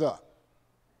 something's up.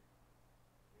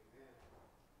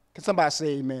 Can somebody say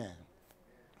amen?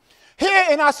 Here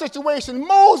in our situation,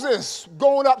 Moses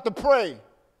going up to pray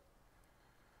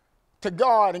to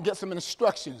God and get some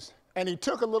instructions. And he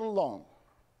took a little long.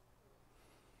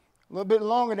 A little bit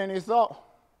longer than he thought.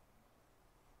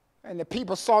 And the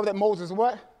people saw that Moses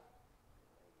what?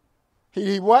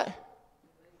 He what?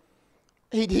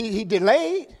 He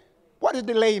delayed? What does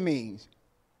delay mean?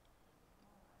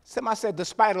 Somebody said,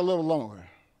 despite a little longer.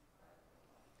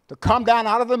 To come down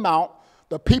out of the mount,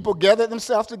 the people gathered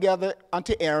themselves together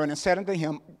unto Aaron and said unto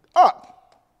him,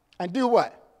 up and do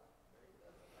what?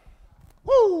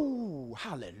 Woo,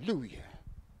 hallelujah.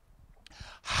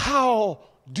 How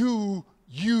do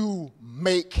you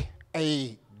make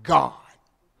a God?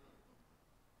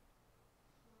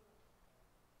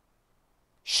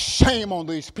 Shame on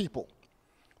these people.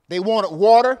 They wanted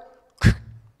water.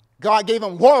 God gave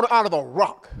them water out of a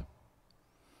rock.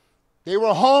 They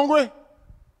were hungry.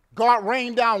 God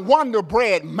rained down wonder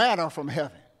bread, manna from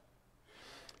heaven.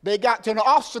 They got to an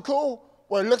obstacle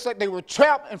where it looks like they were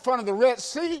trapped in front of the Red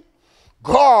Sea.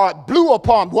 God blew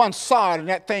upon one side and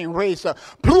that thing raised up,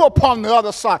 blew upon the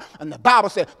other side. And the Bible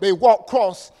said they walked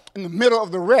across in the middle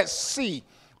of the Red Sea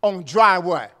on dry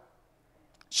way.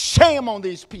 Shame on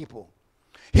these people.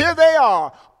 Here they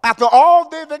are. After all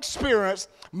they've experienced,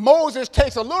 Moses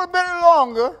takes a little bit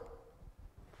longer.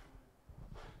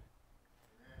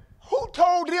 Who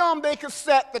told them they could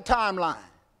set the timeline?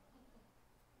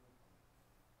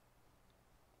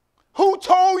 Who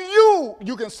told you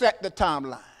you can set the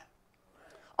timeline?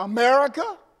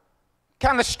 America?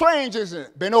 Kind of strange, isn't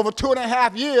it? Been over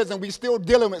 2.5 years and we still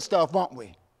dealing with stuff, aren't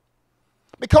we?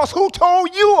 Because who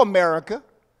told you, America,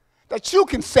 that you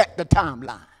can set the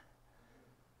timeline?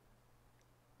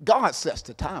 God sets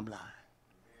the timeline.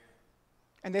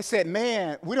 And they said,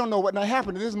 man, we don't know what now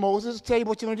happened to this Moses. Tell you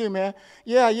what you're going to do, man.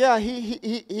 Yeah,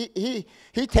 he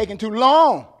taking too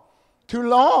long. Too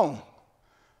long.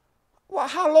 Well,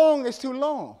 how long is too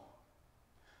long?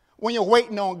 When you're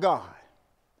waiting on God.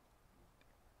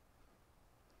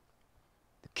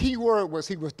 The key word was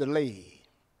he was delayed.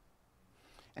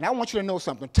 And I want you to know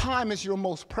something. Time is your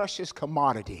most precious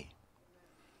commodity.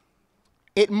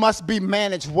 It must be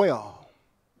managed well.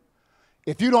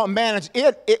 If you don't manage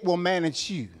it, it will manage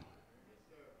you.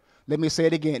 Let me say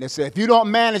it again. It says, if you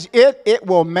don't manage it, it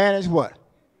will manage what?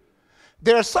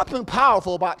 There's something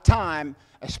powerful about time,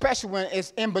 especially when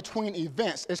it's in between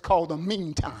events. It's called the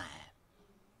meantime.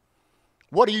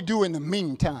 What do you do in the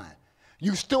meantime?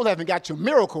 You still haven't got your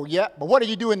miracle yet, but what do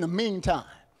you do in the meantime?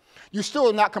 You're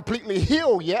still not completely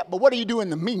healed yet, but what do you do in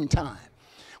the meantime?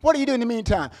 What do you do in the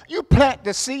meantime? You plant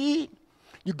the seed.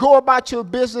 You go about your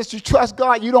business. You trust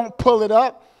God. You don't pull it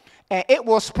up, and it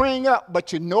will spring up,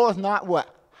 but you know it's not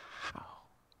what? How.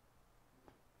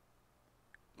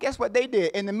 Guess what they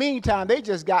did? In the meantime, they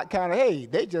just got kind of, hey,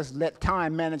 they just let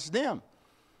time manage them.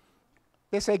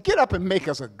 They say, get up and make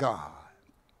us a God.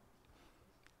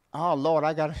 Oh, Lord,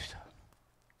 I got to.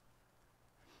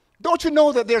 Don't you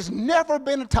know that there's never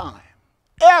been a time,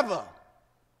 ever,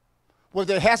 where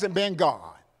there hasn't been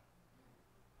God?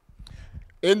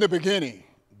 In the beginning,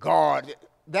 God,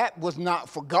 that was not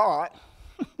for God.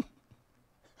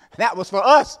 That was for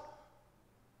us.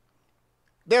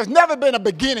 There's never been a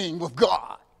beginning with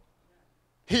God.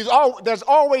 There's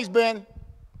always been.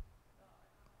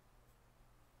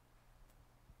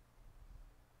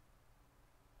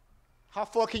 How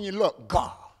far can you look?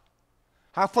 God.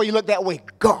 How far you look that way?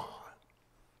 God.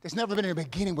 There's never been a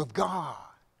beginning with God.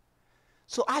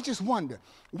 So I just wonder,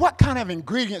 what kind of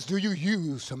ingredients do you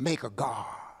use to make a God?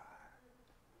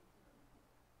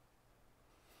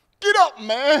 Get up,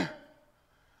 man.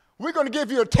 We're going to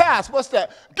give you a task. What's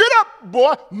that? Get up,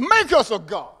 boy. Make us a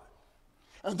God.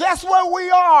 And that's where we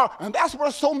are. And that's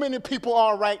where so many people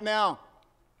are right now.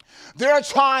 They're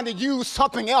trying to use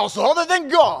something else other than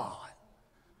God.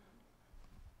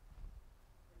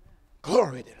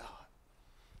 Glory to God.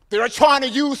 They're trying to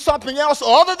use something else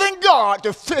other than God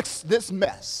to fix this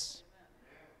mess.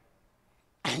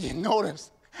 And you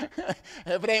notice,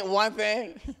 if it ain't one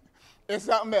thing, it's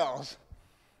something else.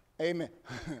 Amen.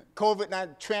 COVID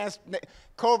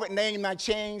name not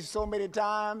changed so many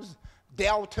times.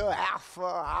 Delta, Alpha,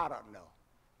 I don't know.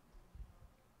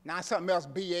 Now something else,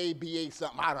 BA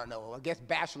something, I don't know. I guess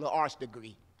Bachelor of Arts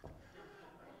degree.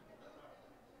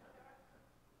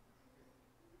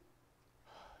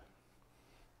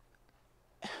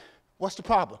 What's the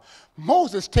problem?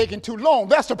 Moses taking too long.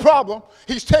 That's the problem.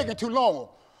 He's taking too long.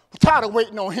 I'm tired of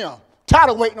waiting on him.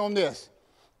 Tired of waiting on this.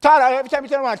 Every time you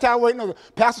turn around, tired of waiting on this.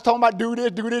 Pastor talking about do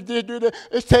this.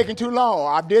 It's taking too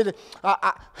long. I did it.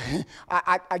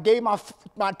 I gave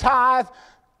my tithe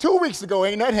 2 weeks ago.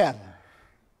 Ain't that happening?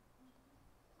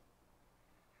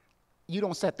 You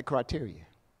don't set the criteria.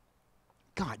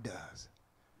 God does.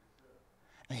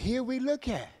 And here we look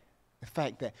at the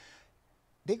fact that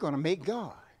they're going to make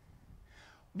God.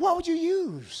 What would you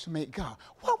use to make God?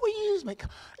 What would you use to make God?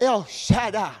 El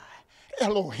Shaddai,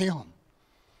 Elohim.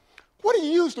 What do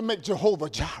you use to make Jehovah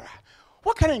Jireh?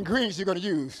 What kind of ingredients are you going to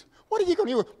use? What are you going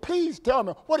to use? Please tell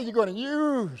me, what are you going to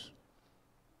use?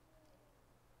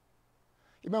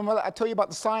 You remember I told you about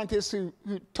the scientists who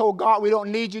told God, we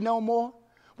don't need you no more?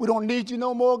 We don't need you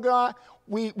no more, God.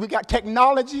 We got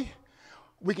technology.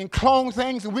 We can clone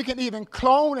things, and we can even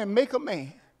clone and make a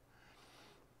man.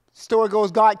 Story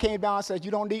goes, God came down and said,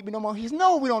 you don't need me no more. He said,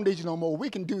 no, we don't need you no more. We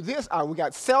can do this. We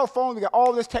got cell phones. We got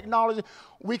all this technology.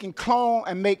 We can clone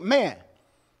and make man.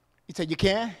 He said, you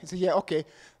can? He said, yeah, okay.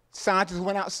 Scientists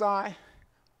went outside,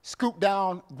 scooped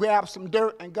down, grabbed some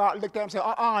dirt, and God looked at him and said,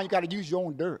 you got to use your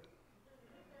own dirt.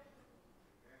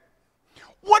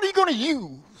 What are you going to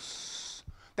use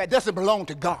that doesn't belong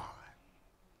to God?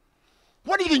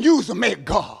 What are you going to use to make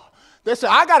God? They said,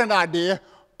 I got an idea.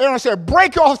 Aaron said,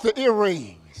 break off the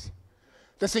earrings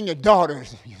that's in your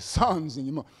daughters, your sons, and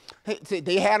your mom. Hey,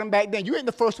 they had them back then. You ain't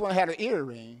the first one that had an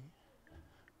earring.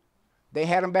 They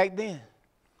had them back then.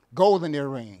 Golden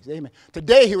earrings. Amen.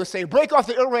 Today he would say, break off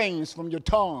the earrings from your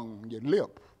tongue, your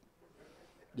lip,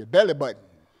 your belly button.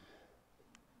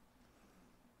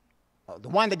 The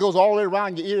one that goes all the way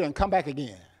around your ear and come back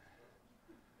again.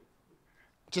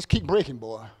 Just keep breaking,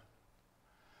 boy.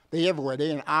 They everywhere.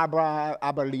 They in eyebrow.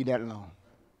 I better leave that alone.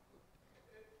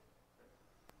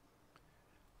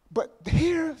 But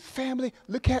here, family,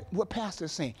 look at what Pastor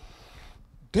is saying.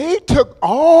 They took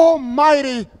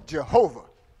Almighty Jehovah.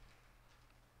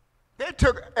 They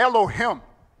took Elohim.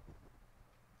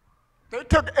 They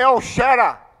took El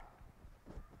Shaddai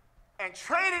and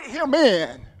traded him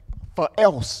in for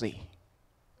Elsie.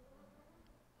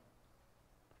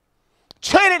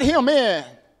 Traded him in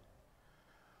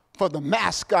for the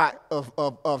mascot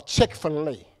of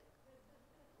Chick-fil-A.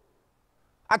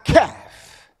 A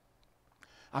calf.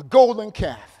 A golden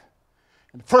calf.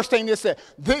 And the first thing they said,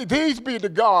 these be the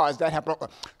gods that have.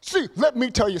 See, let me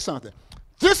tell you something.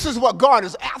 This is what God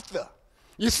is after.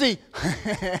 You see,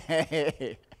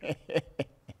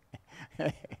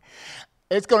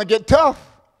 it's going to get tough.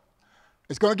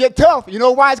 It's going to get tough. You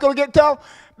know why it's going to get tough?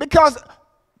 Because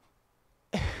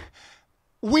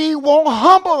we won't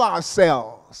humble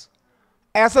ourselves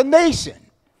as a nation.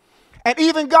 And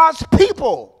even God's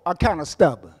people are kind of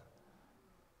stubborn.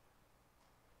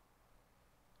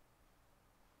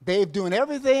 They're doing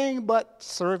everything but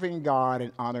serving God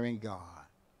and honoring God.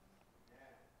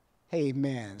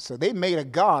 Amen. So they made a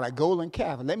god, a golden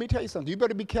calf. And let me tell you something. You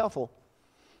better be careful.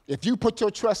 If you put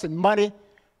your trust in money,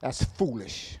 that's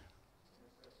foolish.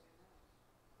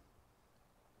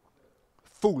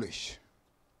 Foolish.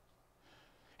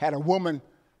 Had a woman,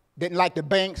 didn't like the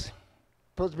banks.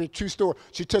 Supposed to be a true story.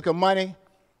 She took her money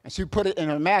and she put it in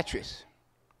her mattress.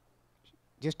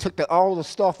 Just took all the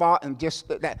stuff out and just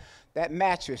that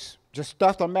mattress, just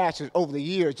stuffed her mattress over the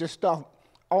years, just stuffed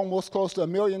almost close to $1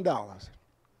 million.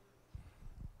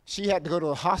 She had to go to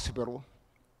the hospital.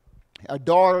 Her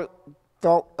daughter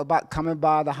thought about coming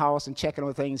by the house and checking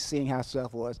on things, seeing how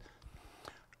stuff was.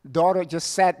 Daughter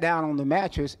just sat down on the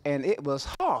mattress, and it was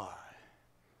hard.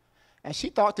 And she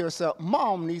thought to herself,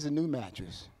 Mom needs a new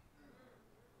mattress.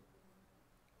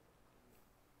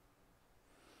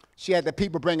 She had the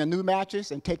people bring a new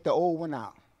mattress and take the old one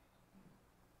out.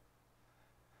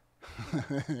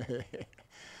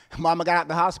 Mama got out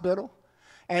the hospital,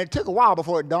 and it took a while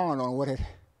before it dawned on what it,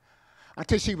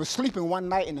 until she was sleeping one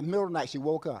night, in the middle of the night, she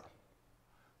woke up.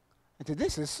 And said,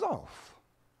 this is soft.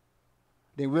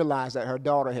 Then realized that her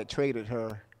daughter had traded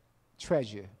her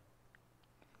treasure.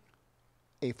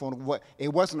 It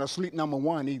wasn't a sleep number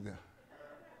one either.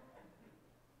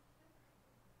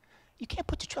 You can't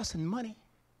put your trust in money.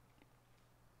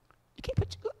 You can't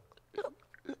put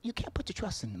you can't put your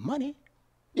trust in money.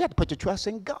 You have to put your trust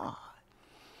in God.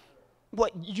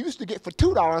 What you used to get for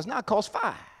 $2 now costs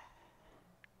 $5.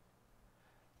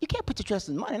 You can't put your trust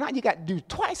in money. Now you got to do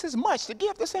twice as much to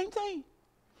give the same thing.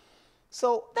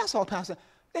 So that's all Pastor.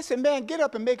 They said, man, get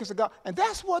up and make us a God. And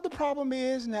that's what the problem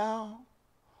is now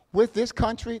with this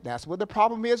country. That's what the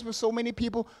problem is with so many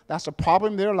people. That's the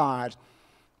problem in their lives.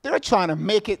 They're trying to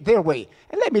make it their way.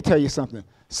 And let me tell you something.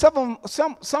 Some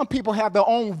people have their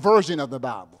own version of the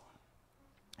Bible.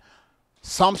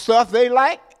 Some stuff they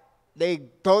like, they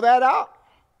throw that out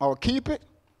or keep it.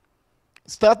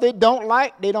 Stuff they don't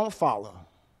like, they don't follow.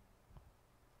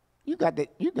 You got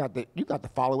to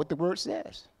follow what the word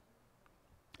says.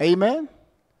 Amen.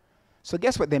 So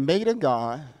guess what? They made a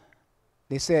god.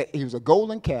 They said he was a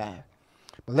golden calf.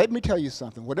 But let me tell you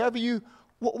something.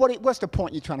 What's the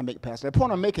point you're trying to make, Pastor? The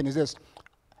point I'm making is this.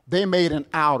 They made an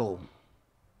idol.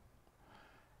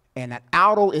 And an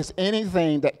idol is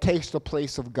anything that takes the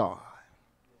place of God.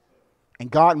 And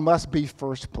God must be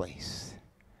first place.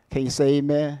 Can you say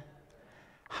amen?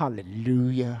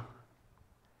 Hallelujah.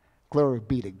 Glory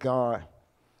be to God.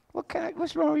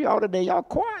 What's wrong with y'all today? Y'all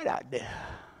quiet out there.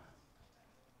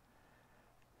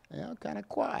 Y'all kind of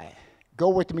quiet. Go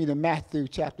with me to Matthew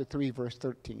chapter 3, verse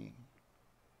 13.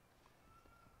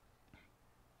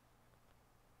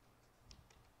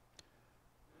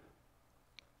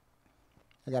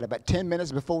 I got about 10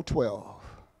 minutes before 12.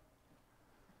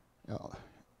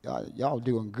 Y'all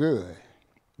doing good,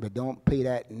 but don't pay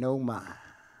that no mind.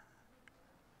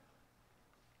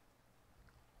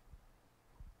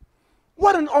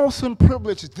 What an awesome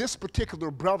privilege this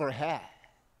particular brother had.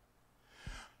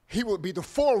 He would be the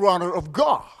forerunner of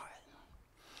God.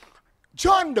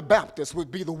 John the Baptist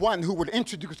would be the one who would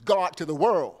introduce God to the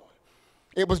world.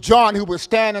 It was John who would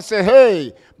stand and say,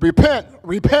 hey, repent,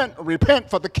 repent, repent,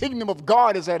 for the kingdom of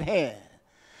God is at hand.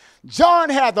 John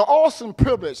had the awesome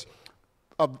privilege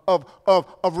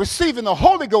of receiving the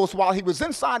Holy Ghost while he was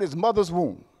inside his mother's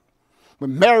womb.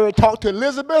 When Mary talked to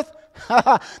Elizabeth,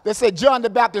 they said, John the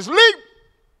Baptist, leap!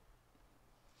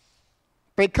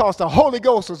 Because the Holy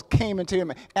Ghost came into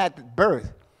him at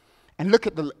birth. And look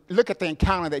at the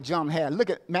encounter that John had. Look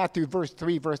at Matthew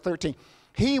 3, verse 13.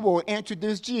 He will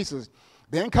introduce Jesus.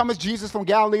 Then cometh Jesus from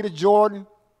Galilee to Jordan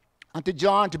unto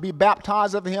John to be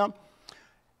baptized of him.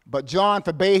 But John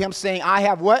forbade him, saying, I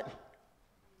have what?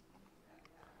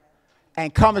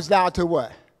 And comest thou to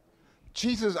what?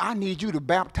 Jesus, I need you to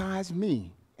baptize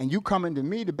me. And you coming to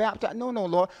me to baptize? No, no,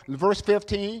 Lord. Verse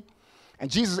 15. And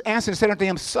Jesus answered and said unto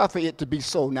him, suffer it to be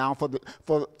so now, for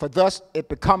thus it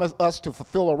becometh us to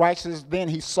fulfill the righteousness. Then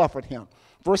he suffered him.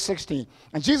 Verse 16.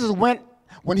 And Jesus went,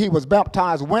 when he was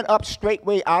baptized, went up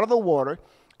straightway out of the water,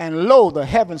 and lo, the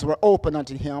heavens were opened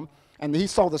unto him, and he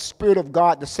saw the Spirit of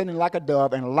God descending like a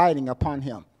dove and lighting upon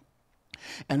him.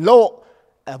 And lo,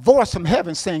 a voice from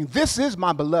heaven saying, this is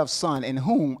my beloved Son, in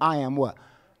whom I am what?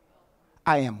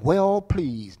 I am well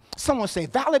pleased. Someone say,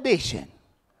 validation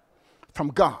from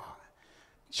God.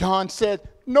 John said,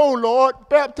 no, Lord,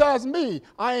 baptize me.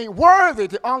 I ain't worthy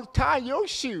to untie your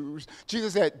shoes.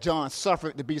 Jesus said, John, suffer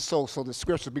it to be so the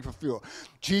scripture be fulfilled.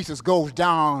 Jesus goes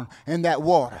down in that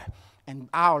water, and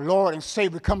our Lord and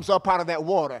Savior comes up out of that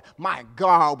water. My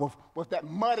God, with that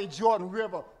muddy Jordan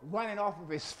River running off of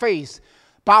his face.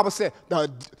 Bible said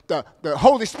the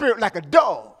Holy Spirit, like a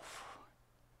dove,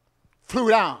 flew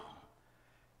down,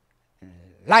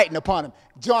 lighting upon him.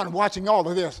 John watching all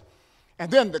of this. And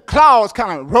then the clouds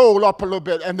kind of rolled up a little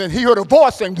bit, and then he heard a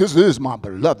voice saying, this is my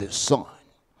beloved Son,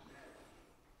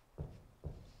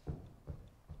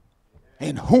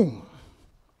 in whom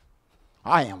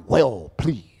I am well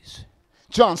pleased.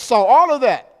 John saw all of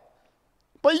that.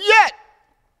 But yet,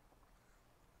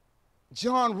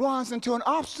 John runs into an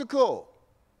obstacle.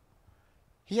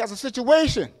 He has a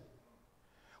situation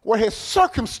where his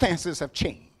circumstances have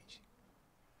changed.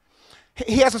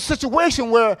 He has a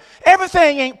situation where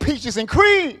everything ain't peaches and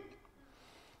cream.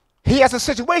 He has a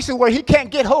situation where he can't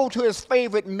get hold to his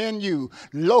favorite menu,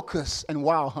 locusts and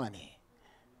wild honey.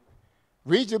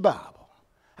 Read your Bible.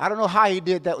 I don't know how he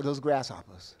did that with those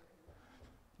grasshoppers.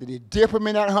 Did he dip them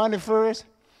in that honey first?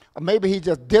 Or maybe he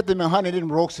just dipped them in honey and then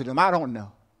roasted them. I don't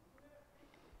know.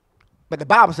 But the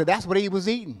Bible said that's what he was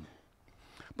eating.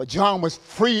 But John was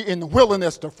free in the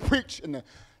wilderness to preach and to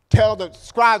tell the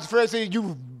scribes and Pharisees,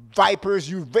 you vipers,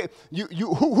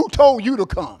 who told you to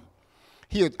come?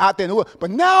 He was out there in the world. But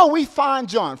now we find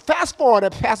John. Fast forward, the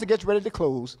pastor gets ready to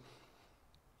close.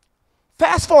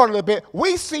 Fast forward a little bit,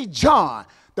 we see John,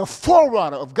 the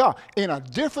forerunner of God, in a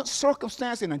different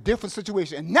circumstance, in a different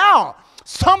situation. And now,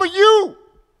 some of you're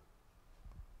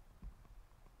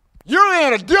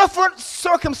in a different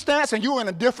circumstance and you're in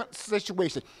a different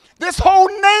situation. This whole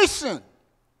nation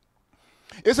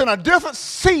is in a different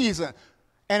season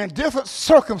and a different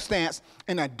circumstance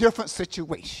in a different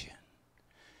situation.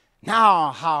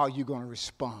 Now, how are you going to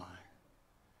respond?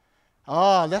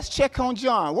 Oh, let's check on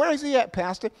John. Where is he at,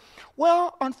 Pastor?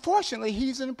 Well, unfortunately,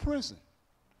 he's in prison.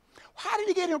 How did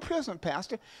he get in prison,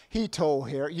 Pastor? He told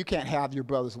her, you can't have your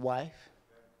brother's wife.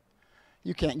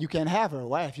 You can't have her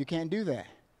wife. You can't do that.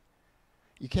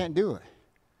 You can't do it.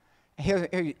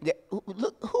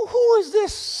 Look, who is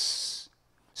this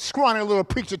scrawny little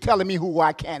preacher telling me who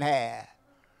I can't have?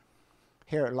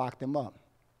 Herod locked him up.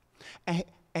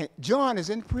 And John is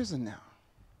in prison now.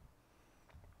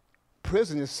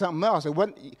 Prison is something else.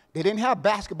 They didn't have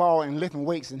basketball and lifting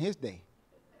weights in his day.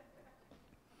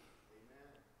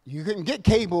 You couldn't get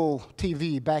cable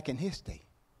TV back in his day.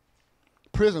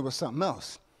 Prison was something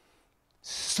else.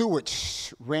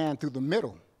 Sewage ran through the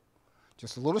middle,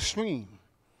 just a little stream.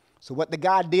 So what the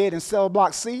guy did in cell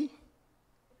block C,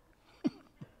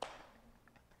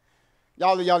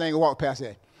 y'all ain't gonna walk past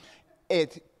that.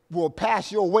 It will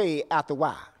pass your way after a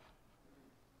while.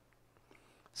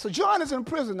 So John is in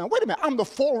prison now. Wait a minute, I'm the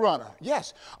forerunner.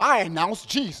 Yes, I announced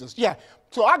Jesus. Yeah,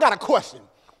 so I got a question.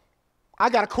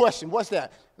 What's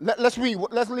that? Let's read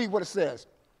what it says.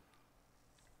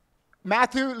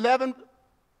 Matthew 11,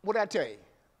 what did I tell you?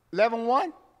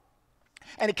 11:1.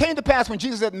 And it came to pass when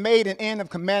Jesus had made an end of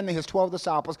commanding his 12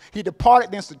 disciples, he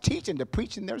departed thence to teach and to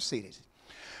preach in their cities.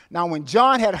 Now when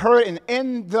John had heard and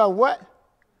in the what?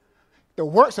 The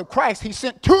works of Christ, he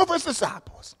sent 2 of his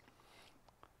disciples.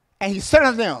 And he said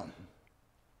unto them,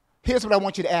 here's what I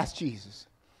want you to ask Jesus.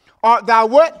 Art thou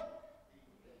what?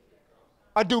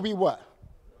 Or do we what?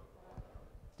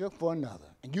 Look for another.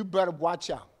 And you better watch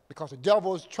out, because the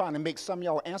devil is trying to make some of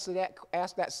y'all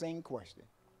ask that same question.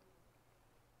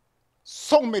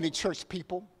 So many church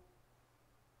people.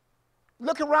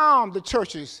 Look around the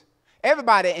churches.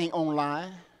 Everybody ain't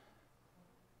online.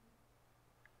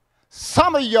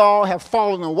 Some of y'all have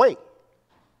fallen away.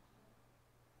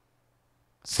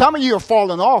 Some of you are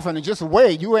falling off and just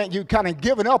away. You kind of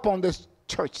giving up on this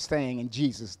church thing and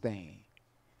Jesus thing.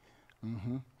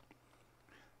 Mm-hmm.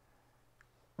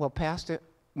 Well, Pastor,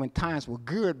 when times were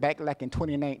good back like in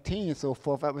 2019 and so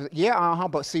forth. I was, yeah,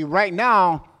 but see, right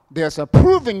now, there's a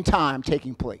proving time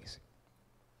taking place.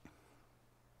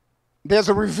 There's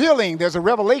a revealing, there's a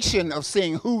revelation of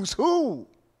seeing who's who.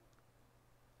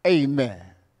 Amen.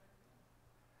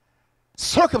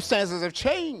 Circumstances have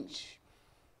changed.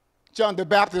 John the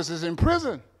Baptist is in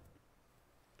prison.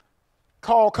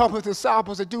 Called a couple of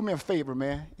disciples and said, do me a favor,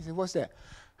 man. He said, what's that?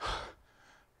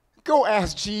 Go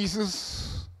ask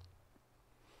Jesus.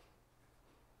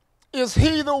 Is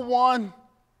he the one?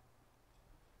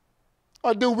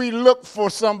 Or do we look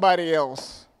for somebody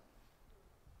else?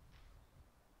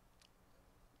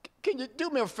 Can you do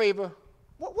me a favor?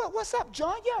 What's up,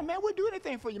 John? Yeah, man, we'll do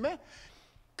anything for you, man.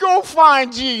 Go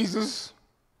find Jesus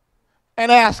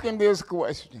and ask him this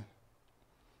question.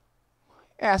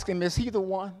 Ask him, is he the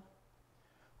one?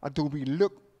 Or do we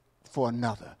look for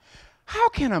another? How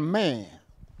can a man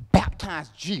baptize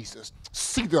Jesus,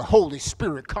 see the Holy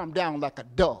Spirit come down like a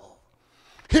dove,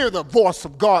 hear the voice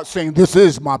of God saying, this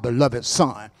is my beloved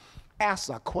son? Ask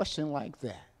a question like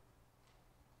that.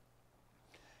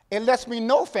 It lets me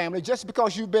know, family, just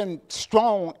because you've been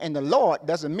strong in the Lord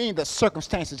doesn't mean that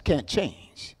circumstances can't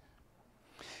change.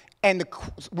 And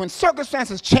when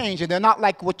circumstances change and they're not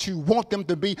like what you want them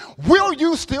to be, will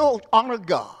you still honor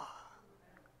God?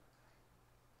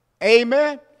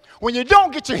 Amen? When you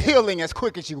don't get your healing as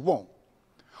quick as you want,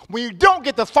 when you don't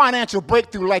get the financial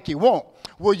breakthrough like you want,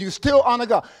 will you still honor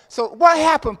God? So what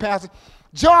happened, Pastor?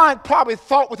 John probably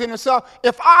thought within himself,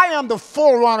 if I am the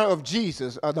forerunner of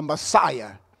Jesus, or the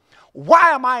Messiah,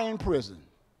 why am I in prison?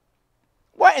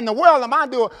 What in the world am I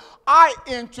doing? I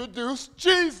introduced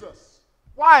Jesus.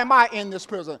 Why am I in this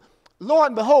prison? Lord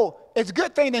and behold, it's a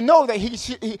good thing to know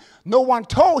that no one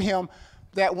told him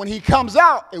that when he comes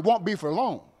out, it won't be for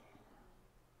long.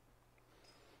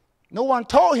 No one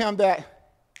told him that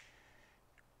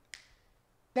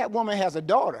that woman has a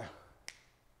daughter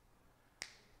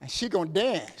and she gonna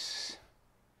dance.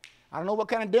 I don't know what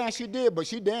kind of dance she did, but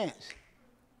she danced.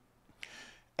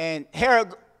 And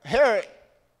Herod,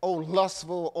 old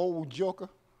lustful old joker,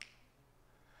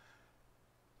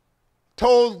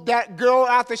 told that girl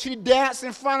after she danced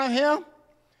in front of him,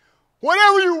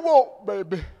 whatever you want,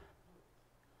 baby,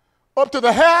 up to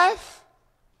the half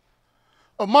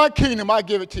of my kingdom, I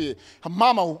give it to you. Her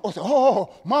mama said,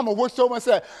 oh, mama went over and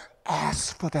said,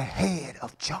 ask for the head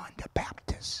of John the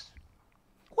Baptist.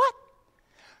 What?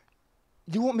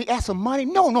 You want me to ask for money?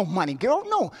 No money, girl,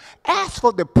 no. Ask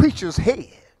for the preacher's head.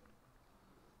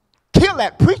 Kill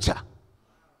that preacher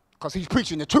because he's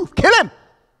preaching the truth. Kill him.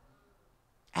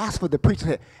 Ask for the preacher's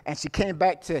head. And she came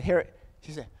back to Herod.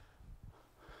 She said,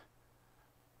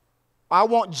 I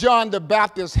want John the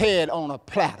Baptist's head on a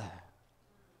platter.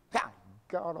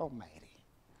 God Almighty.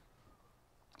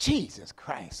 Jesus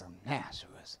Christ of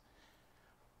Nazareth.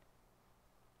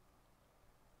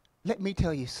 Let me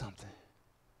tell you something.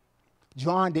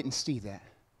 John didn't see that.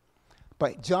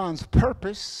 But John's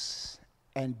purpose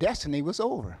and destiny was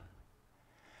over.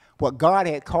 What God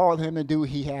had called him to do,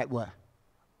 he had what?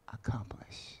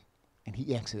 Accomplished. And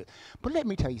he exited. But let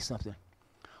me tell you something.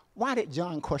 Why did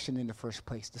John question in the first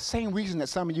place? The same reason that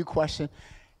some of you question,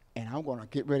 and I'm going to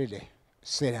get ready to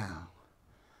sit down.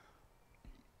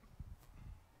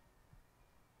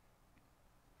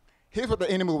 Here's what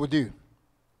the enemy will do.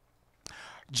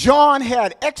 John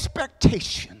had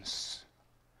expectations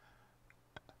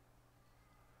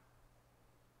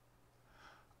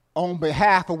on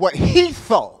behalf of what he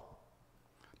thought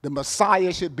the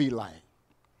Messiah should be like.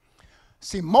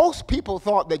 See, most people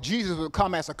thought that Jesus would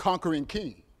come as a conquering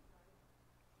king.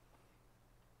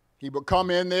 He would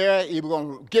come in there, he was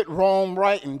going to get Rome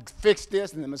right and fix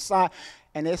this and the Messiah.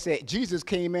 And they said Jesus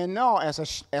came in now as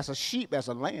a sheep, as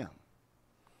a lamb.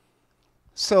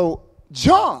 So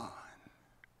John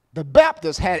the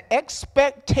Baptist had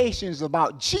expectations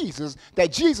about Jesus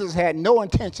that Jesus had no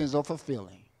intentions of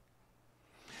fulfilling.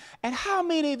 And how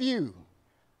many of you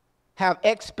have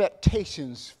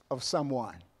expectations of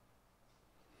someone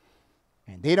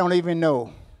and they don't even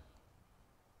know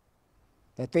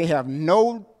that they have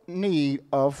no need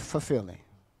of fulfilling?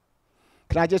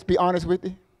 Can I just be honest with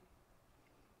you?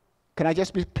 Can I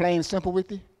just be plain and simple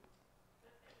with you?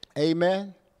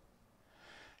 Amen.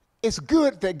 It's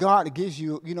good that God gives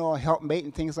you, a helpmate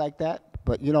and things like that.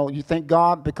 But, you thank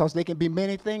God because they can be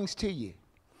many things to you.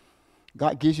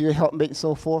 God gives you a helpmate and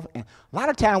so forth. And a lot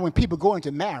of times when people go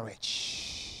into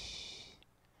marriage,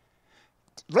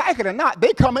 like it or not,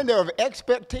 they come in there with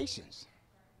expectations.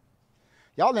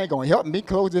 Y'all ain't going to help me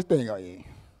close this thing, are you?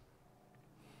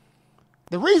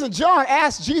 The reason John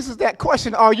asked Jesus that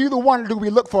question, are you the one or do we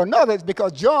look for another, is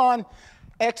because John's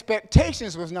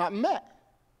expectations was not met.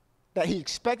 that he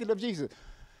expected of Jesus.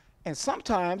 And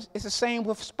sometimes it's the same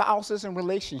with spouses and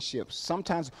relationships.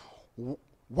 Sometimes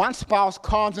one spouse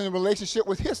comes in a relationship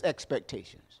with his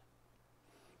expectations.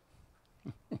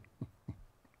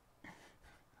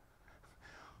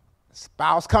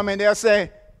 Spouse come in there and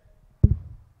say,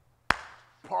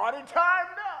 party time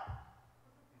now.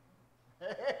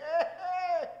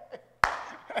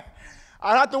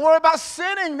 I don't have to worry about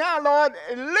sinning now, Lord.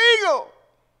 Illegal.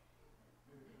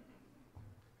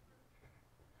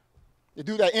 You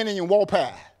do that Indian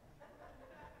warpath.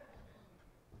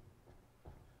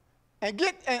 And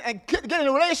get in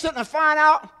a relationship and find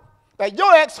out that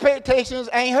your expectations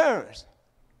ain't hers.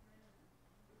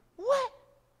 What?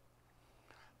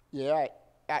 Yeah,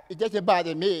 it doesn't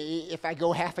bother me if I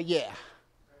go half a year.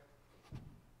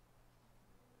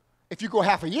 If you go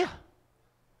half a year,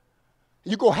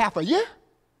 you go half a year.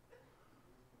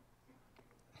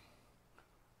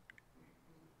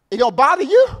 It don't bother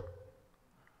you.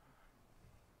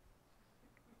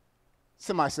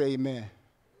 Somebody say amen.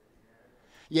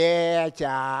 Yeah,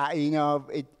 child, you know,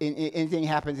 anything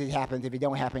happens, it happens. If it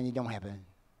don't happen, it don't happen.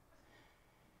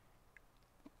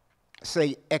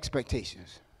 Say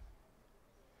expectations.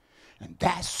 And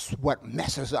that's what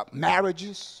messes up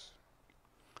marriages,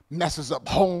 messes up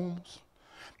homes,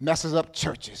 messes up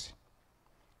churches.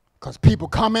 Because people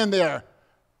come in there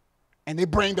and they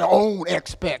bring their own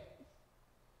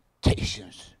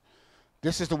expectations.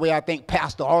 This is the way I think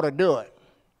pastor ought to do it.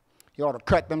 He ought to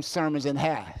cut them sermons in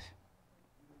half.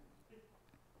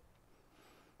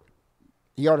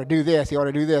 He ought to do this. He ought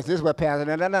to do this. This is what pastor,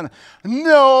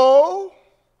 no.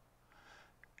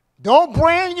 Don't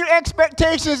bring your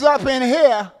expectations up in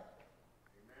here.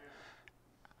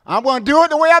 I'm going to do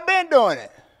it the way I've been doing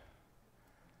it.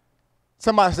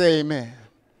 Somebody say amen.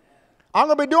 I'm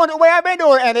going to be doing it the way I've been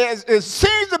doing it, and it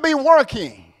seems to be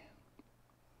working.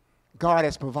 God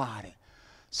has provided.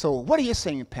 So what are you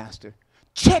saying, Pastor?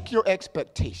 Check your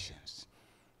expectations.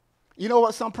 You know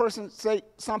what some persons say?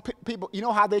 Some people, you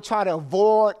know how they try to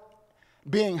avoid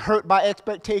being hurt by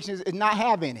expectations and not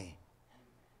have any.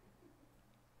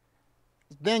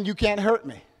 Then you can't hurt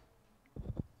me.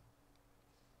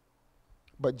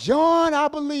 But John, I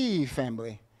believe,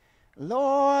 family,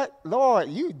 Lord,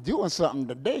 you doing something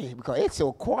today because it's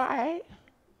so quiet.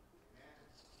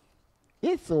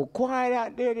 It's so quiet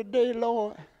out there today,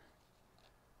 Lord.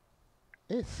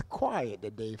 It's quiet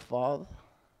today, Father.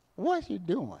 What you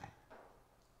doing?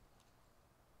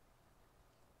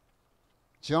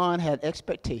 John had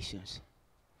expectations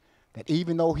that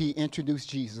even though he introduced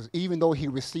Jesus, even though he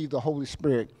received the Holy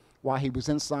Spirit while he was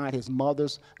inside his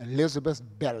mother's, Elizabeth's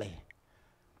belly,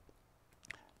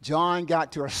 John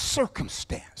got to a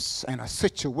circumstance and a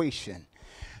situation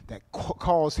that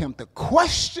caused him to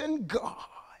question God.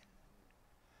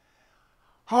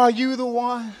 Are you the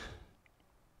one?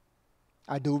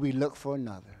 Or do we look for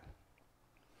another?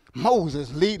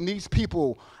 Moses leading these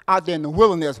people out there in the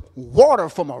wilderness, water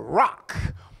from a rock,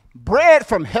 bread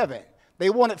from heaven. They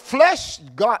wanted flesh,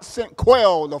 God sent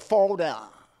quail to fall down.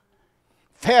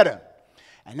 Fed them.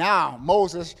 And now,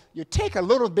 Moses, you take a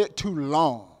little bit too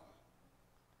long.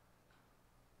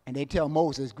 And they tell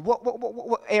Moses,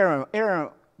 Aaron,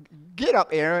 get up,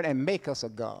 Aaron, and make us a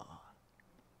god.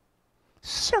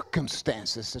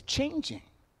 Circumstances are changing.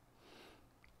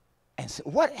 And so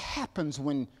what happens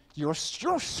when your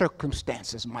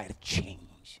circumstances might have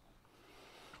changed?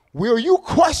 Will you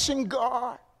question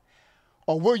God?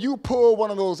 Or will you pull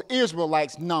one of those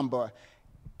Israelites' number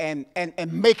and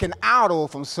make an idol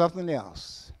from something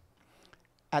else?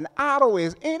 An idol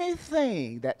is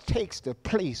anything that takes the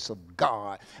place of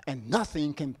God, and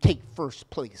nothing can take first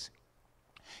place.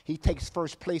 He takes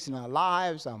first place in our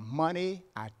lives, our money,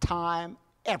 our time,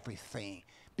 everything,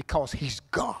 because he's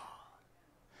God.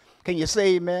 Can you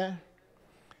say amen?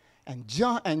 And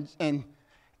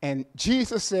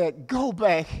Jesus said, go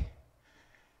back,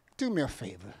 do me a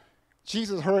favor.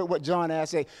 Jesus heard what John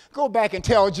asked, say, go back and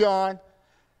tell John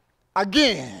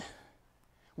again.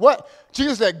 What?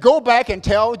 Jesus said, go back and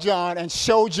tell John and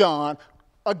show John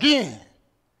again.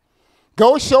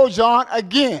 Go show John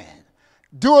again.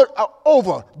 Do it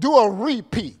over. Do a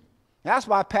repeat. That's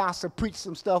why Pastor preached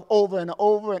some stuff over and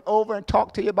over and over and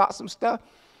talked to you about some stuff.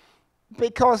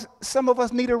 Because some of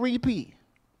us need a repeat.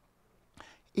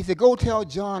 He said, go tell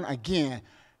John again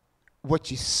what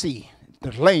you see.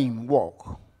 The lame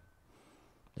walk.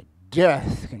 The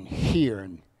deaf can hear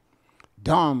and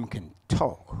dumb can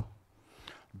talk.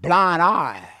 Blind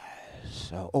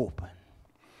eyes are open.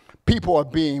 People are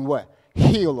being what?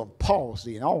 Healed of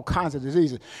palsy and all kinds of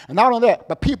diseases. And not only that,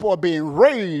 but people are being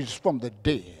raised from the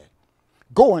dead.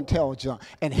 Go and tell John.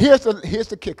 And here's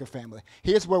the kicker, family.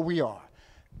 Here's where we are.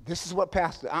 This is what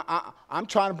Pastor, I'm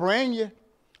trying to bring you.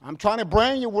 I'm trying to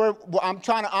bring you where I'm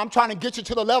trying to get you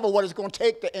to the level what it's going to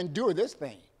take to endure this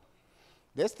thing.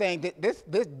 This thing, this,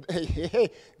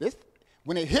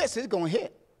 when it hits, it's going to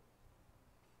hit.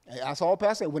 That's all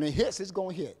Pastor said. When it hits, it's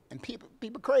going to hit. And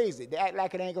people crazy. They act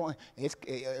like it ain't going. It's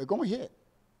going to hit.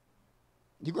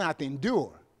 You're going to have to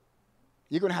endure.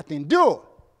 You're going to have to endure.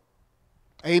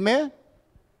 Amen.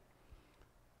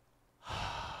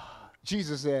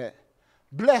 Jesus said,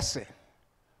 "Blessed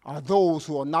are those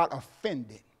who are not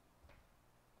offended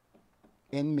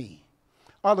in me."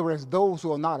 In other words, those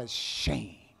who are not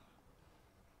ashamed.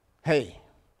 Hey,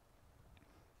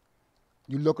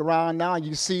 you look around now,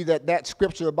 you see that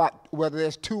scripture about whether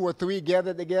there's 2 or 3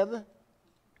 gathered together,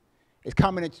 it's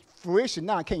coming to fruition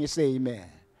now. Can you say amen?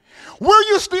 Will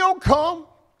you still come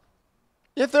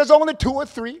if there's only 2 or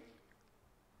 3?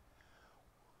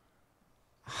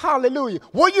 Hallelujah.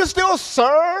 Will you still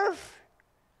serve?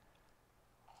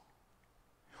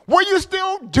 Will you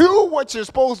still do what you're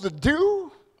supposed to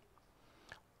do?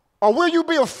 Or will you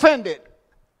be offended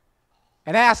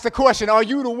and ask the question, are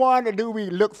you the one, or do we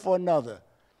look for another?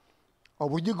 Or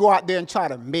will you go out there and try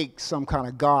to make some kind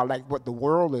of God like what the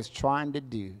world is trying to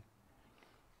do?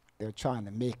 They're trying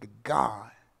to make a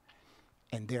God,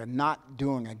 and they're not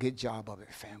doing a good job of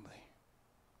it, family.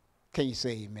 Can you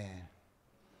say amen?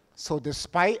 So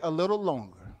despite a little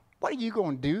longer, what are you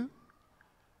going to do?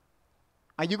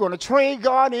 Are you going to trade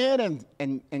God in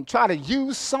and try to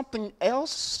use something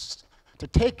else to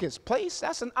take his place?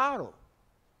 That's an idol.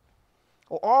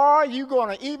 Or are you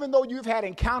going to, even though you've had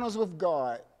encounters with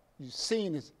God, you've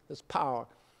seen his power,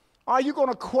 are you going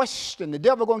to question, the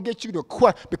devil going to get you to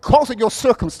question, because of your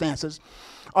circumstances,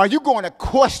 are you going to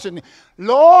question,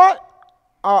 Lord,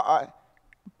 I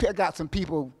got some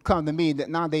people come to me that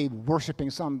now they worshiping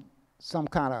some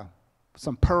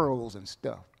pearls and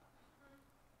stuff.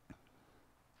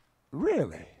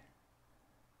 Really?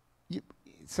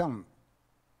 Some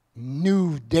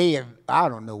new day of, I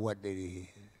don't know what it is.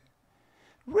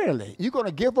 Really? You're going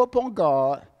to give up on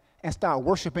God and start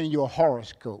worshiping your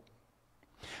horoscope.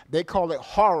 They call it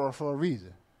horror for a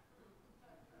reason.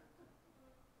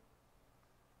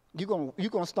 You're going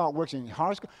to start worshiping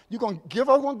horoscope. You're going to give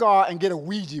up on God and get a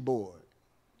Ouija board.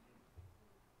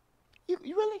 You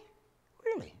really?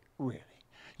 Really? Really?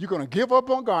 You're going to give up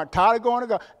on God, tired of going to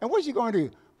God. And what are you going to do?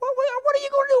 What are you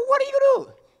going to do? What are you going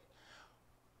to do?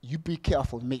 You be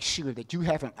careful. Make sure that you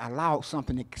haven't allowed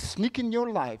something to sneak in your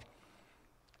life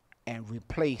and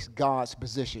replace God's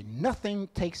position. Nothing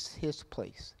takes his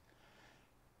place.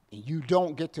 And you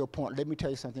don't get to a point. Let me tell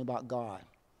you something about God.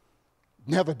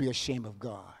 Never be ashamed of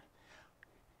God.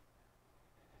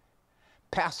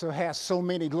 Pastor has so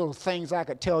many little things I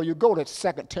could tell you. Go to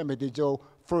 2 Timothy,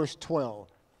 verse 12.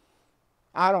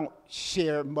 I don't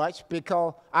share much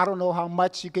because I don't know how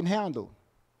much you can handle.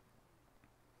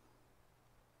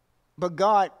 But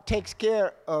God takes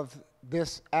care of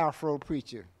this Afro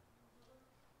preacher.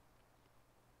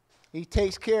 He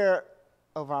takes care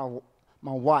of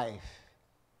my wife.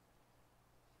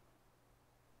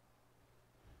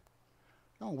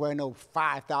 Don't wear no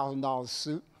 $5,000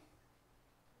 suit.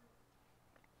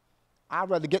 I'd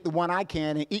rather get the one I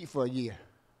can and eat for a year.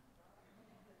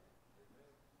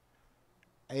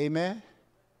 Amen.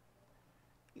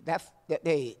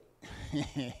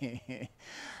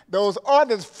 Those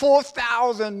others,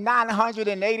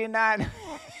 4,989,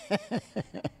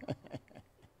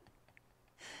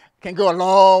 can go a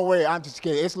long way. I'm just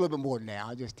kidding. It's a little bit more than that.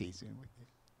 I'm just teasing with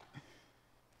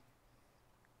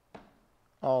you.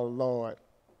 Oh, Lord.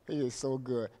 He is so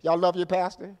good. Y'all love your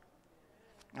pastor?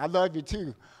 I love you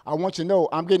too. I want you to know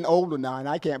I'm getting older now and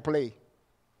I can't play.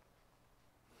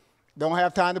 Don't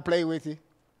have time to play with you.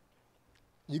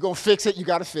 You're going to fix it, you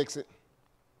got to fix it.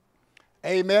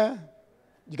 Amen?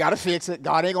 You got to fix it.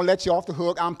 God ain't going to let you off the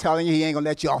hook. I'm telling you, he ain't going to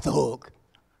let you off the hook.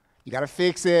 You got to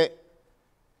fix it.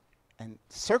 And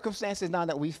circumstances now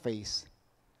that we face,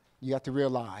 you have to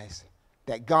realize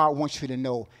that God wants you to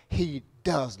know he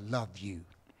does love you.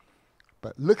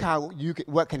 But look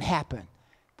what can happen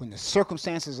when the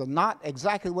circumstances are not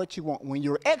exactly what you want. When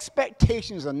your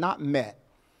expectations are not met,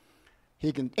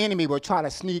 enemy will try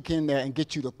to sneak in there and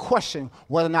get you to question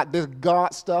whether or not this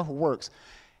God stuff works.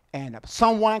 And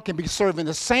someone can be serving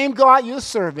the same God you're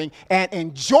serving and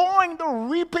enjoying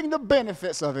reaping the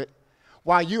benefits of it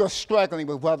while you are struggling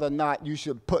with whether or not you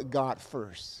should put God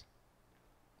first.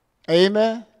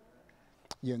 Amen?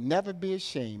 You'll never be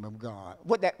ashamed of God.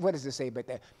 What does it say about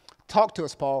that? Talk to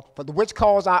us, Paul. For the which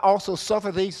cause I also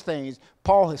suffer these things.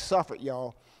 Paul has suffered,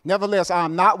 y'all. Nevertheless, I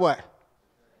am not what?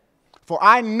 For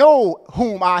I know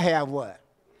whom I have what?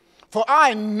 For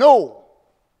I know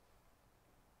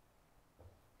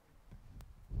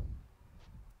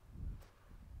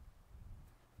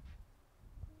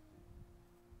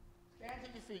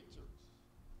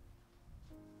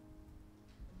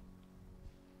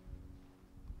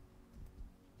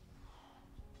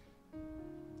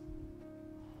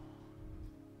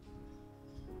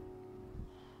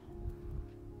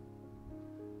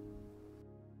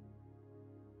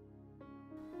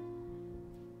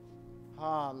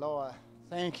Oh, Lord,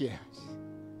 thank you.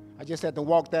 I just had to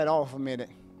walk that off a minute.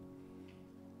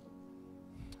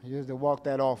 I just had to walk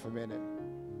that off a minute.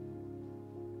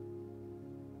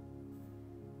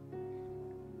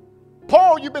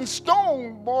 Paul, you've been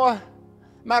stoned, boy.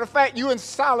 Matter of fact, you and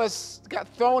Silas got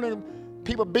thrown in,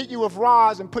 people beat you with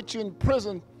rods and put you in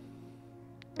prison.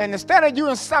 And instead of you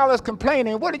and Silas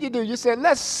complaining, what did you do? You said,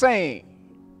 let's sing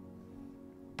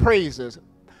praises.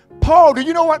 Paul, do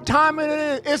you know what time it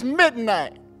is? It's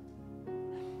midnight.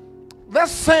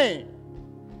 Let's sing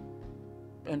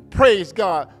and praise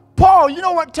God. Paul, you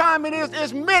know what time it is?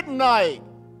 It's midnight.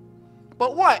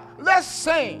 But what? Let's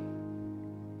sing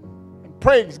and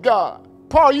praise God.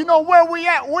 Paul, you know where we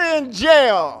at? We're in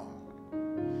jail.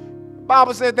 The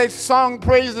Bible said they sung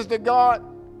praises to God,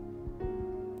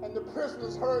 and the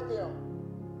prisoners heard them.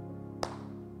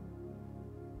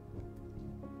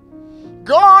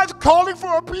 God's calling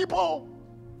for a people.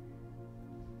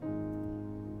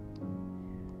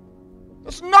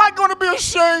 It's not going to be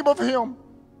ashamed of him.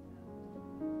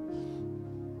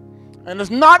 And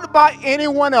it's not about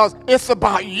anyone else. It's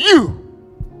about you.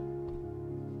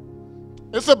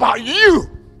 It's about you.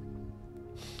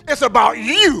 It's about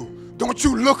you. Don't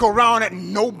you look around at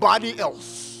nobody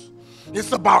else.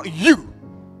 It's about you.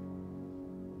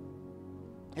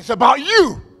 It's about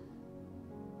you.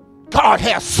 God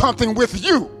has something with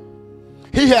you.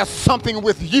 He has something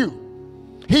with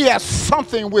you. He has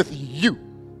something with you.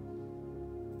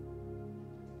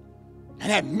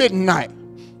 And at midnight,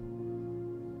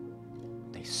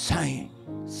 they sang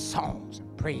songs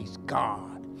and praised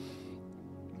God.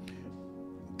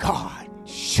 God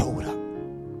showed up,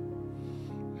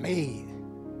 made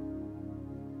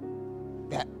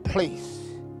that place,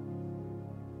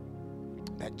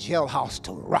 that jailhouse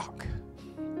to rock.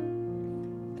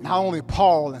 Not only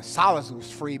Paul and Silas was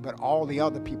free, but all the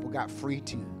other people got free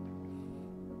too.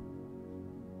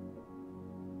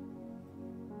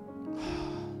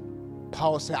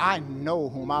 Paul said, I know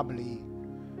whom I believe.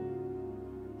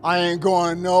 I ain't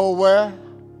going nowhere.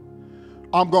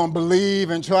 I'm going to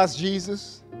believe and trust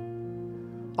Jesus.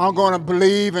 I'm going to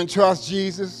believe and trust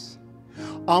Jesus.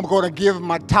 I'm going to give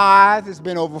my tithe. It's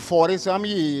been over 40-some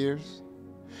years.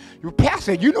 Your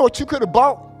pastor, you know what you could have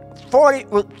bought?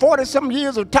 40-some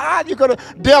years of tithe? You could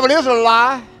have. Devil is a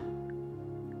lie.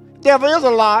 Devil is a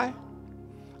lie.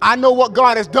 I know what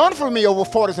God has done for me over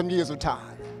 40-some years of tithe.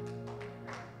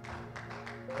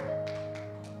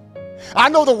 I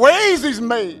know the ways he's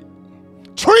made.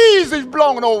 Trees he's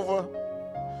blown over.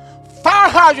 Fire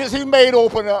hydrants he made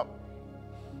open up.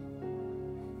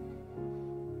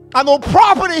 I know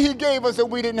property he gave us that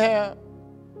we didn't have.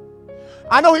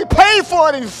 I know he paid for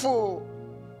it in full.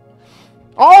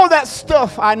 All that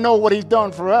stuff, I know what he's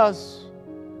done for us.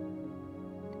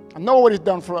 I know what he's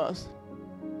done for us.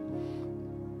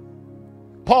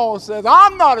 Paul says,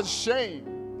 I'm not ashamed.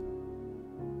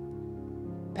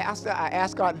 Pastor, I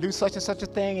asked God to do such and such a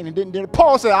thing and he didn't do it.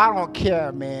 Paul said, I don't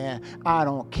care, man. I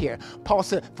don't care. Paul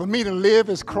said, for me to live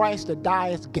is Christ, to die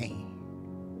is gain.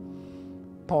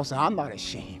 Paul said, I'm not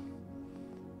ashamed.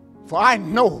 For I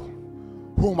know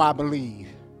whom I believe.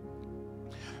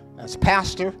 As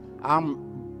pastor,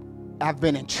 I've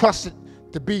been entrusted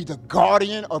to be the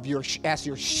guardian of as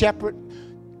your shepherd,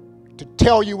 to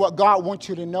tell you what God wants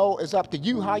you to know. It's up to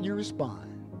you how you respond.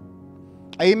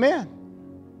 Amen.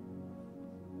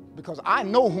 Because I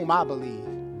know whom I believe.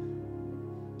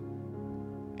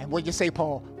 And what did you say,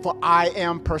 Paul? For I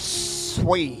am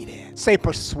persuaded. Say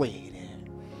persuaded.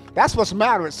 That's what's the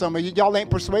matter with some of you. Y'all ain't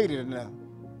persuaded enough.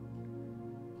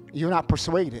 You're not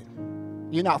persuaded.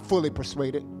 You're not fully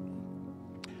persuaded.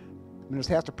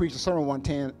 Minister Hester preached a sermon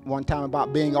one time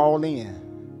about being all in.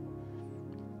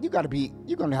 You're going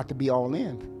to have to be all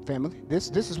in, family. This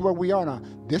is where we are now.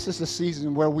 This is the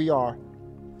season where we are.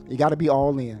 You got to be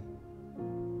all in.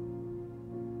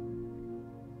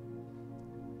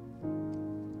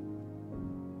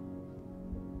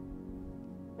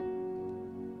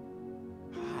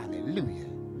 Hallelujah.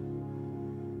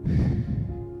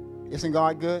 Isn't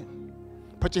God good?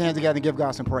 Put your hands together and give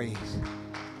God some praise.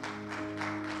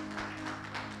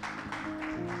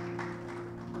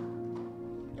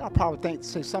 Y'all probably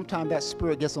say sometimes that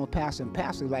spirit gets on pastor, and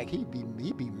pastor like he be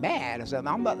mad or something.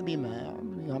 I'm about to be mad.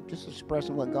 I'm just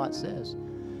expressing what God says.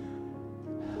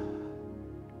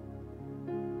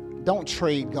 Don't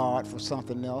trade God for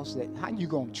something else. How you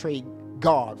gonna trade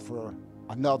God for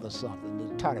another something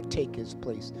to try to take his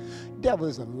place? The devil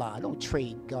is a lie. Don't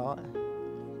trade God.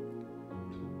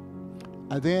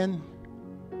 And then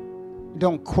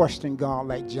don't question God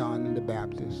like John the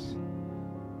Baptist.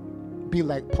 Be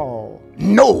like Paul.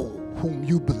 Know whom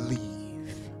you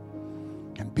believe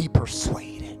and be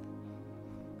persuaded.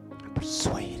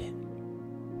 persuaded.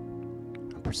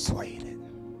 I'm persuaded.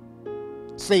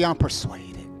 Say, I'm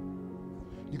persuaded.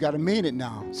 You got to mean it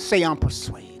now. Say, I'm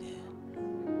persuaded.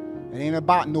 It ain't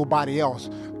about nobody else.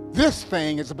 This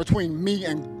thing is between me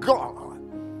and God.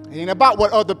 It ain't about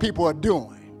what other people are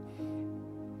doing.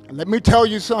 And let me tell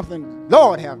you something.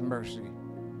 Lord have mercy.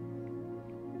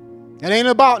 It ain't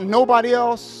about nobody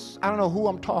else. I don't know who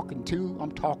I'm talking to.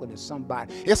 I'm talking to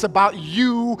somebody. It's about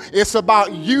you. It's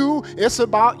about you. It's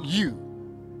about you.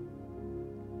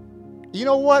 You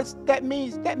know what that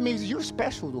means? That means you're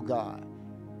special to God.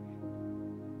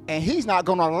 And he's not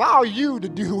going to allow you to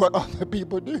do what other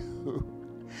people do.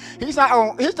 He's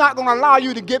not going to allow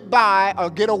you to get by or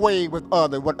get away with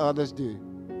what others do.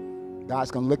 God's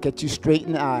going to look at you straight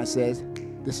in the eye and says,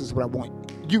 this is what I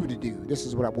want you to do. This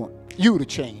is what I want you to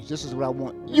change. This is what I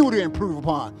want you to improve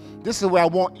upon. This is where I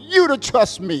want you to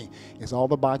trust me. It's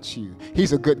all about you.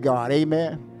 He's a good God.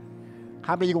 Amen.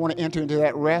 How many of you want to enter into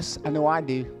that rest? I know I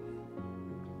do.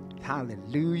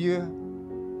 Hallelujah.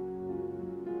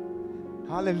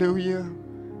 Hallelujah.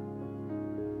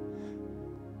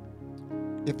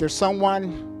 If there's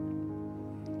someone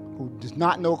who does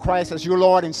not know Christ as your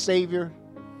Lord and Savior,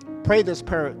 pray this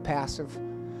prayer passive.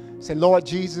 Say, Lord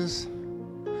Jesus,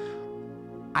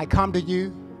 I come to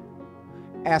you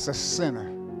as a sinner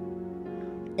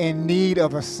in need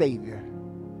of a Savior.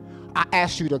 I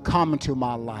ask you to come into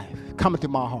my life, come into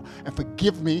my heart, and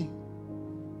forgive me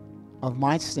of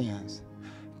my sins.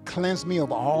 Cleanse me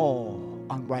of all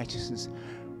unrighteousness.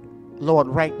 Lord,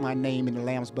 write my name in the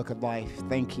Lamb's Book of Life.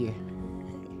 Thank you.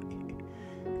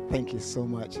 Thank you so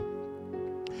much.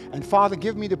 And Father,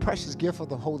 give me the precious gift of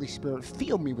the Holy Spirit.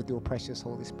 Fill me with your precious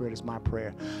Holy Spirit is my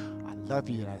prayer. I love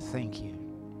you and I thank you.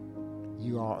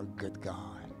 You are a good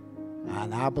God.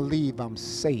 And I believe I'm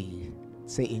saved.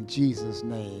 Say in Jesus'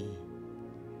 name.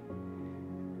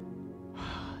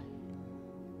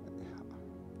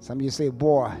 Some of you say,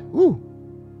 boy, woo.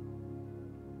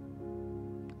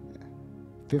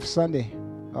 Fifth Sunday,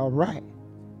 all right.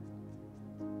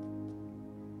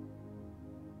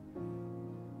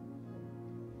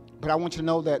 But I want you to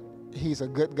know that he's a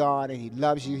good God and he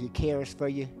loves you, he cares for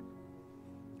you.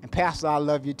 And Pastor, I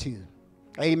love you too.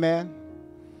 Amen.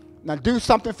 Now do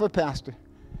something for Pastor.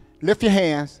 Lift your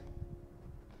hands.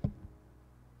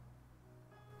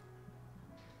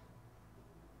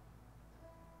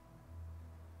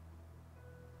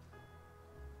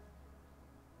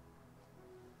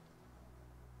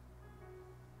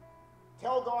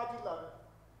 Tell God you love him.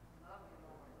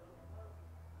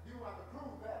 You have to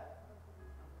prove that.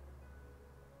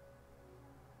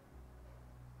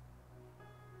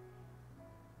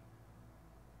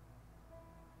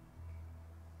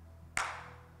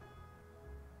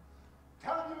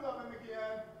 Tell him you love him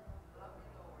again.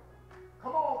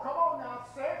 Come on now.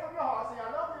 Say it from your heart. Say,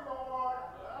 I love you, Lord. I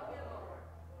love you, Lord.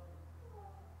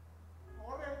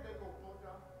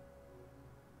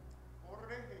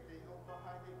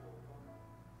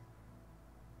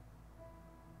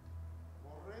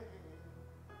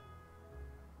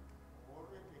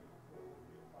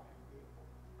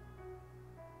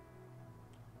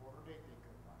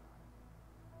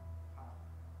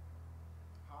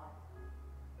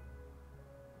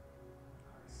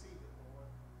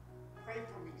 Pray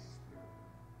for me, Spirit.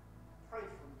 Pray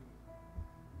for me.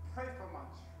 Pray for my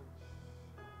church.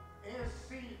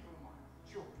 Intercede for my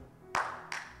children.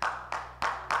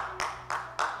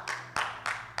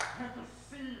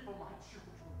 Intercede for my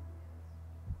children.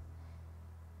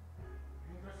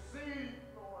 Intercede,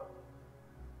 Lord,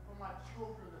 for my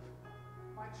children,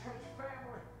 my church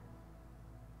family.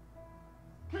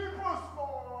 Keep us,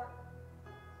 Lord,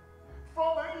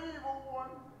 from the evil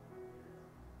one.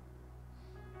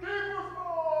 Keep us,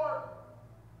 Lord,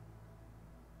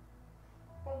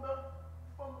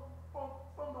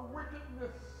 from the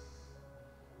wickedness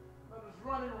that is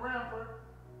running rampant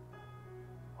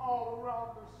all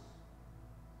around us.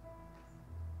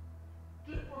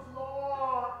 Keep us,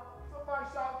 Lord. Somebody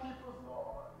shout, keep us,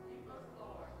 Lord. Keep us,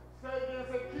 Lord. Say again,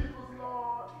 say, keep us,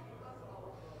 Lord. Keep us,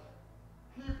 Lord.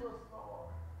 Keep us, Lord.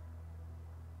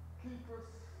 Keep us.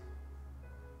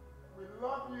 We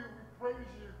love you. We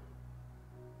praise you.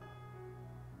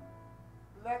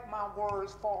 Let my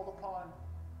words fall upon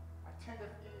attentive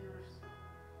ears.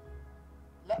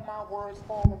 Let my words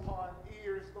fall upon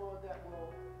ears, Lord, that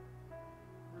will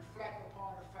reflect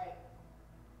upon the fact.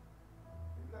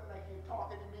 It look like you're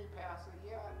talking to me, Pastor.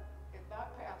 Yeah, it's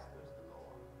not Pastor, it's the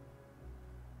Lord.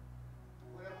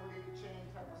 Whatever we need to change,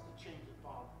 help us to change it,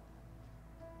 Father.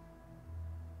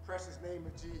 Precious name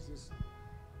of Jesus.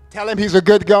 Tell him he's a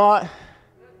good God.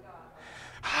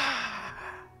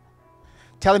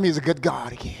 Tell him he's a good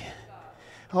God again.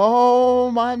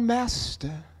 Oh, my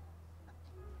Master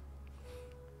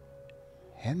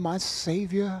and my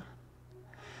Savior,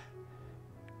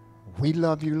 we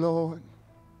love you, Lord.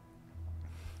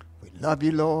 We love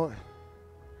you, Lord.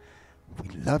 We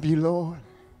love you, Lord.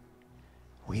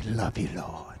 We love you,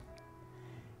 Lord.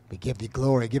 We give you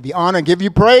glory, give you honor, give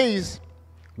you praise.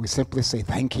 We simply say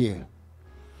thank you.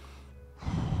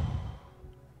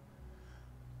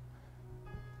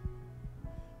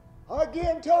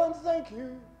 Again, tell him thank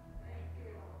you.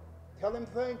 Tell him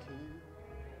thank you.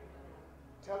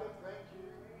 Tell him thank you.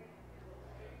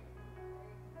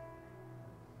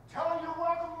 Tell him you're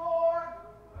welcome, Lord.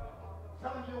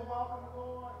 Tell him you're welcome,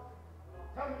 Lord.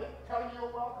 Tell him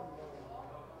you're welcome, Lord.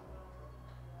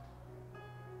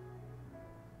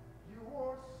 You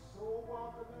are so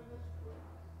welcome in this place.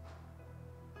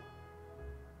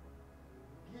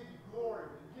 We give you glory,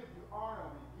 we give you honor,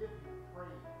 we give you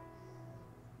praise.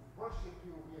 We worship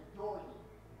you, we adore you.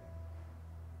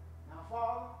 Now,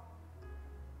 Father,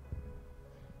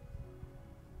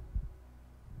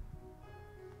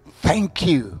 thank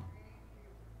you.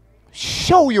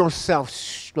 Show yourself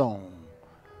strong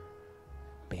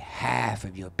on behalf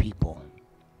of your people.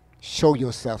 Show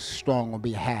yourself strong on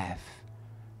behalf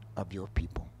of your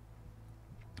people.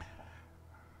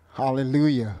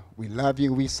 Hallelujah. We love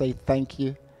you. We say thank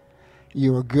you.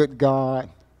 You're a good God.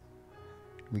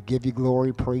 We give you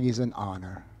glory, praise, and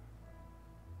honor.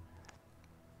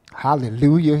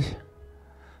 Hallelujah.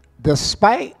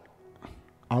 Despite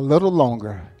a little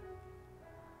longer,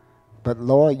 but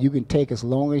Lord, you can take as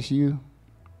long as you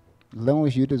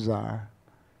desire,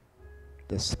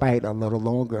 despite a little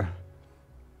longer.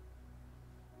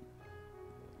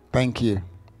 Thank you.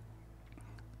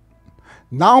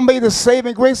 Now may the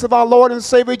saving grace of our Lord and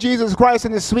Savior Jesus Christ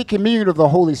and the sweet communion of the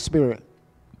Holy Spirit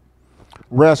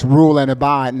rest, rule, and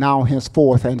abide now,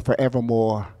 henceforth, and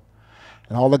forevermore.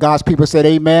 And all the God's people said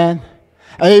amen,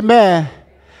 amen,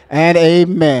 and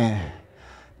amen.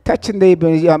 Touch your neighbor.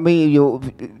 I mean, you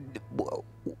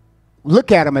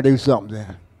look at him and do something.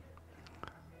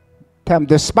 Tell him,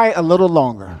 despite a little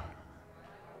longer,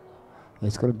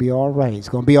 it's going to be all right. It's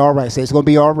going to be all right. Say, it's going to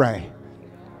be all right.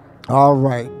 All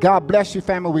right. God bless you,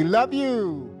 family. We love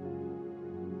you.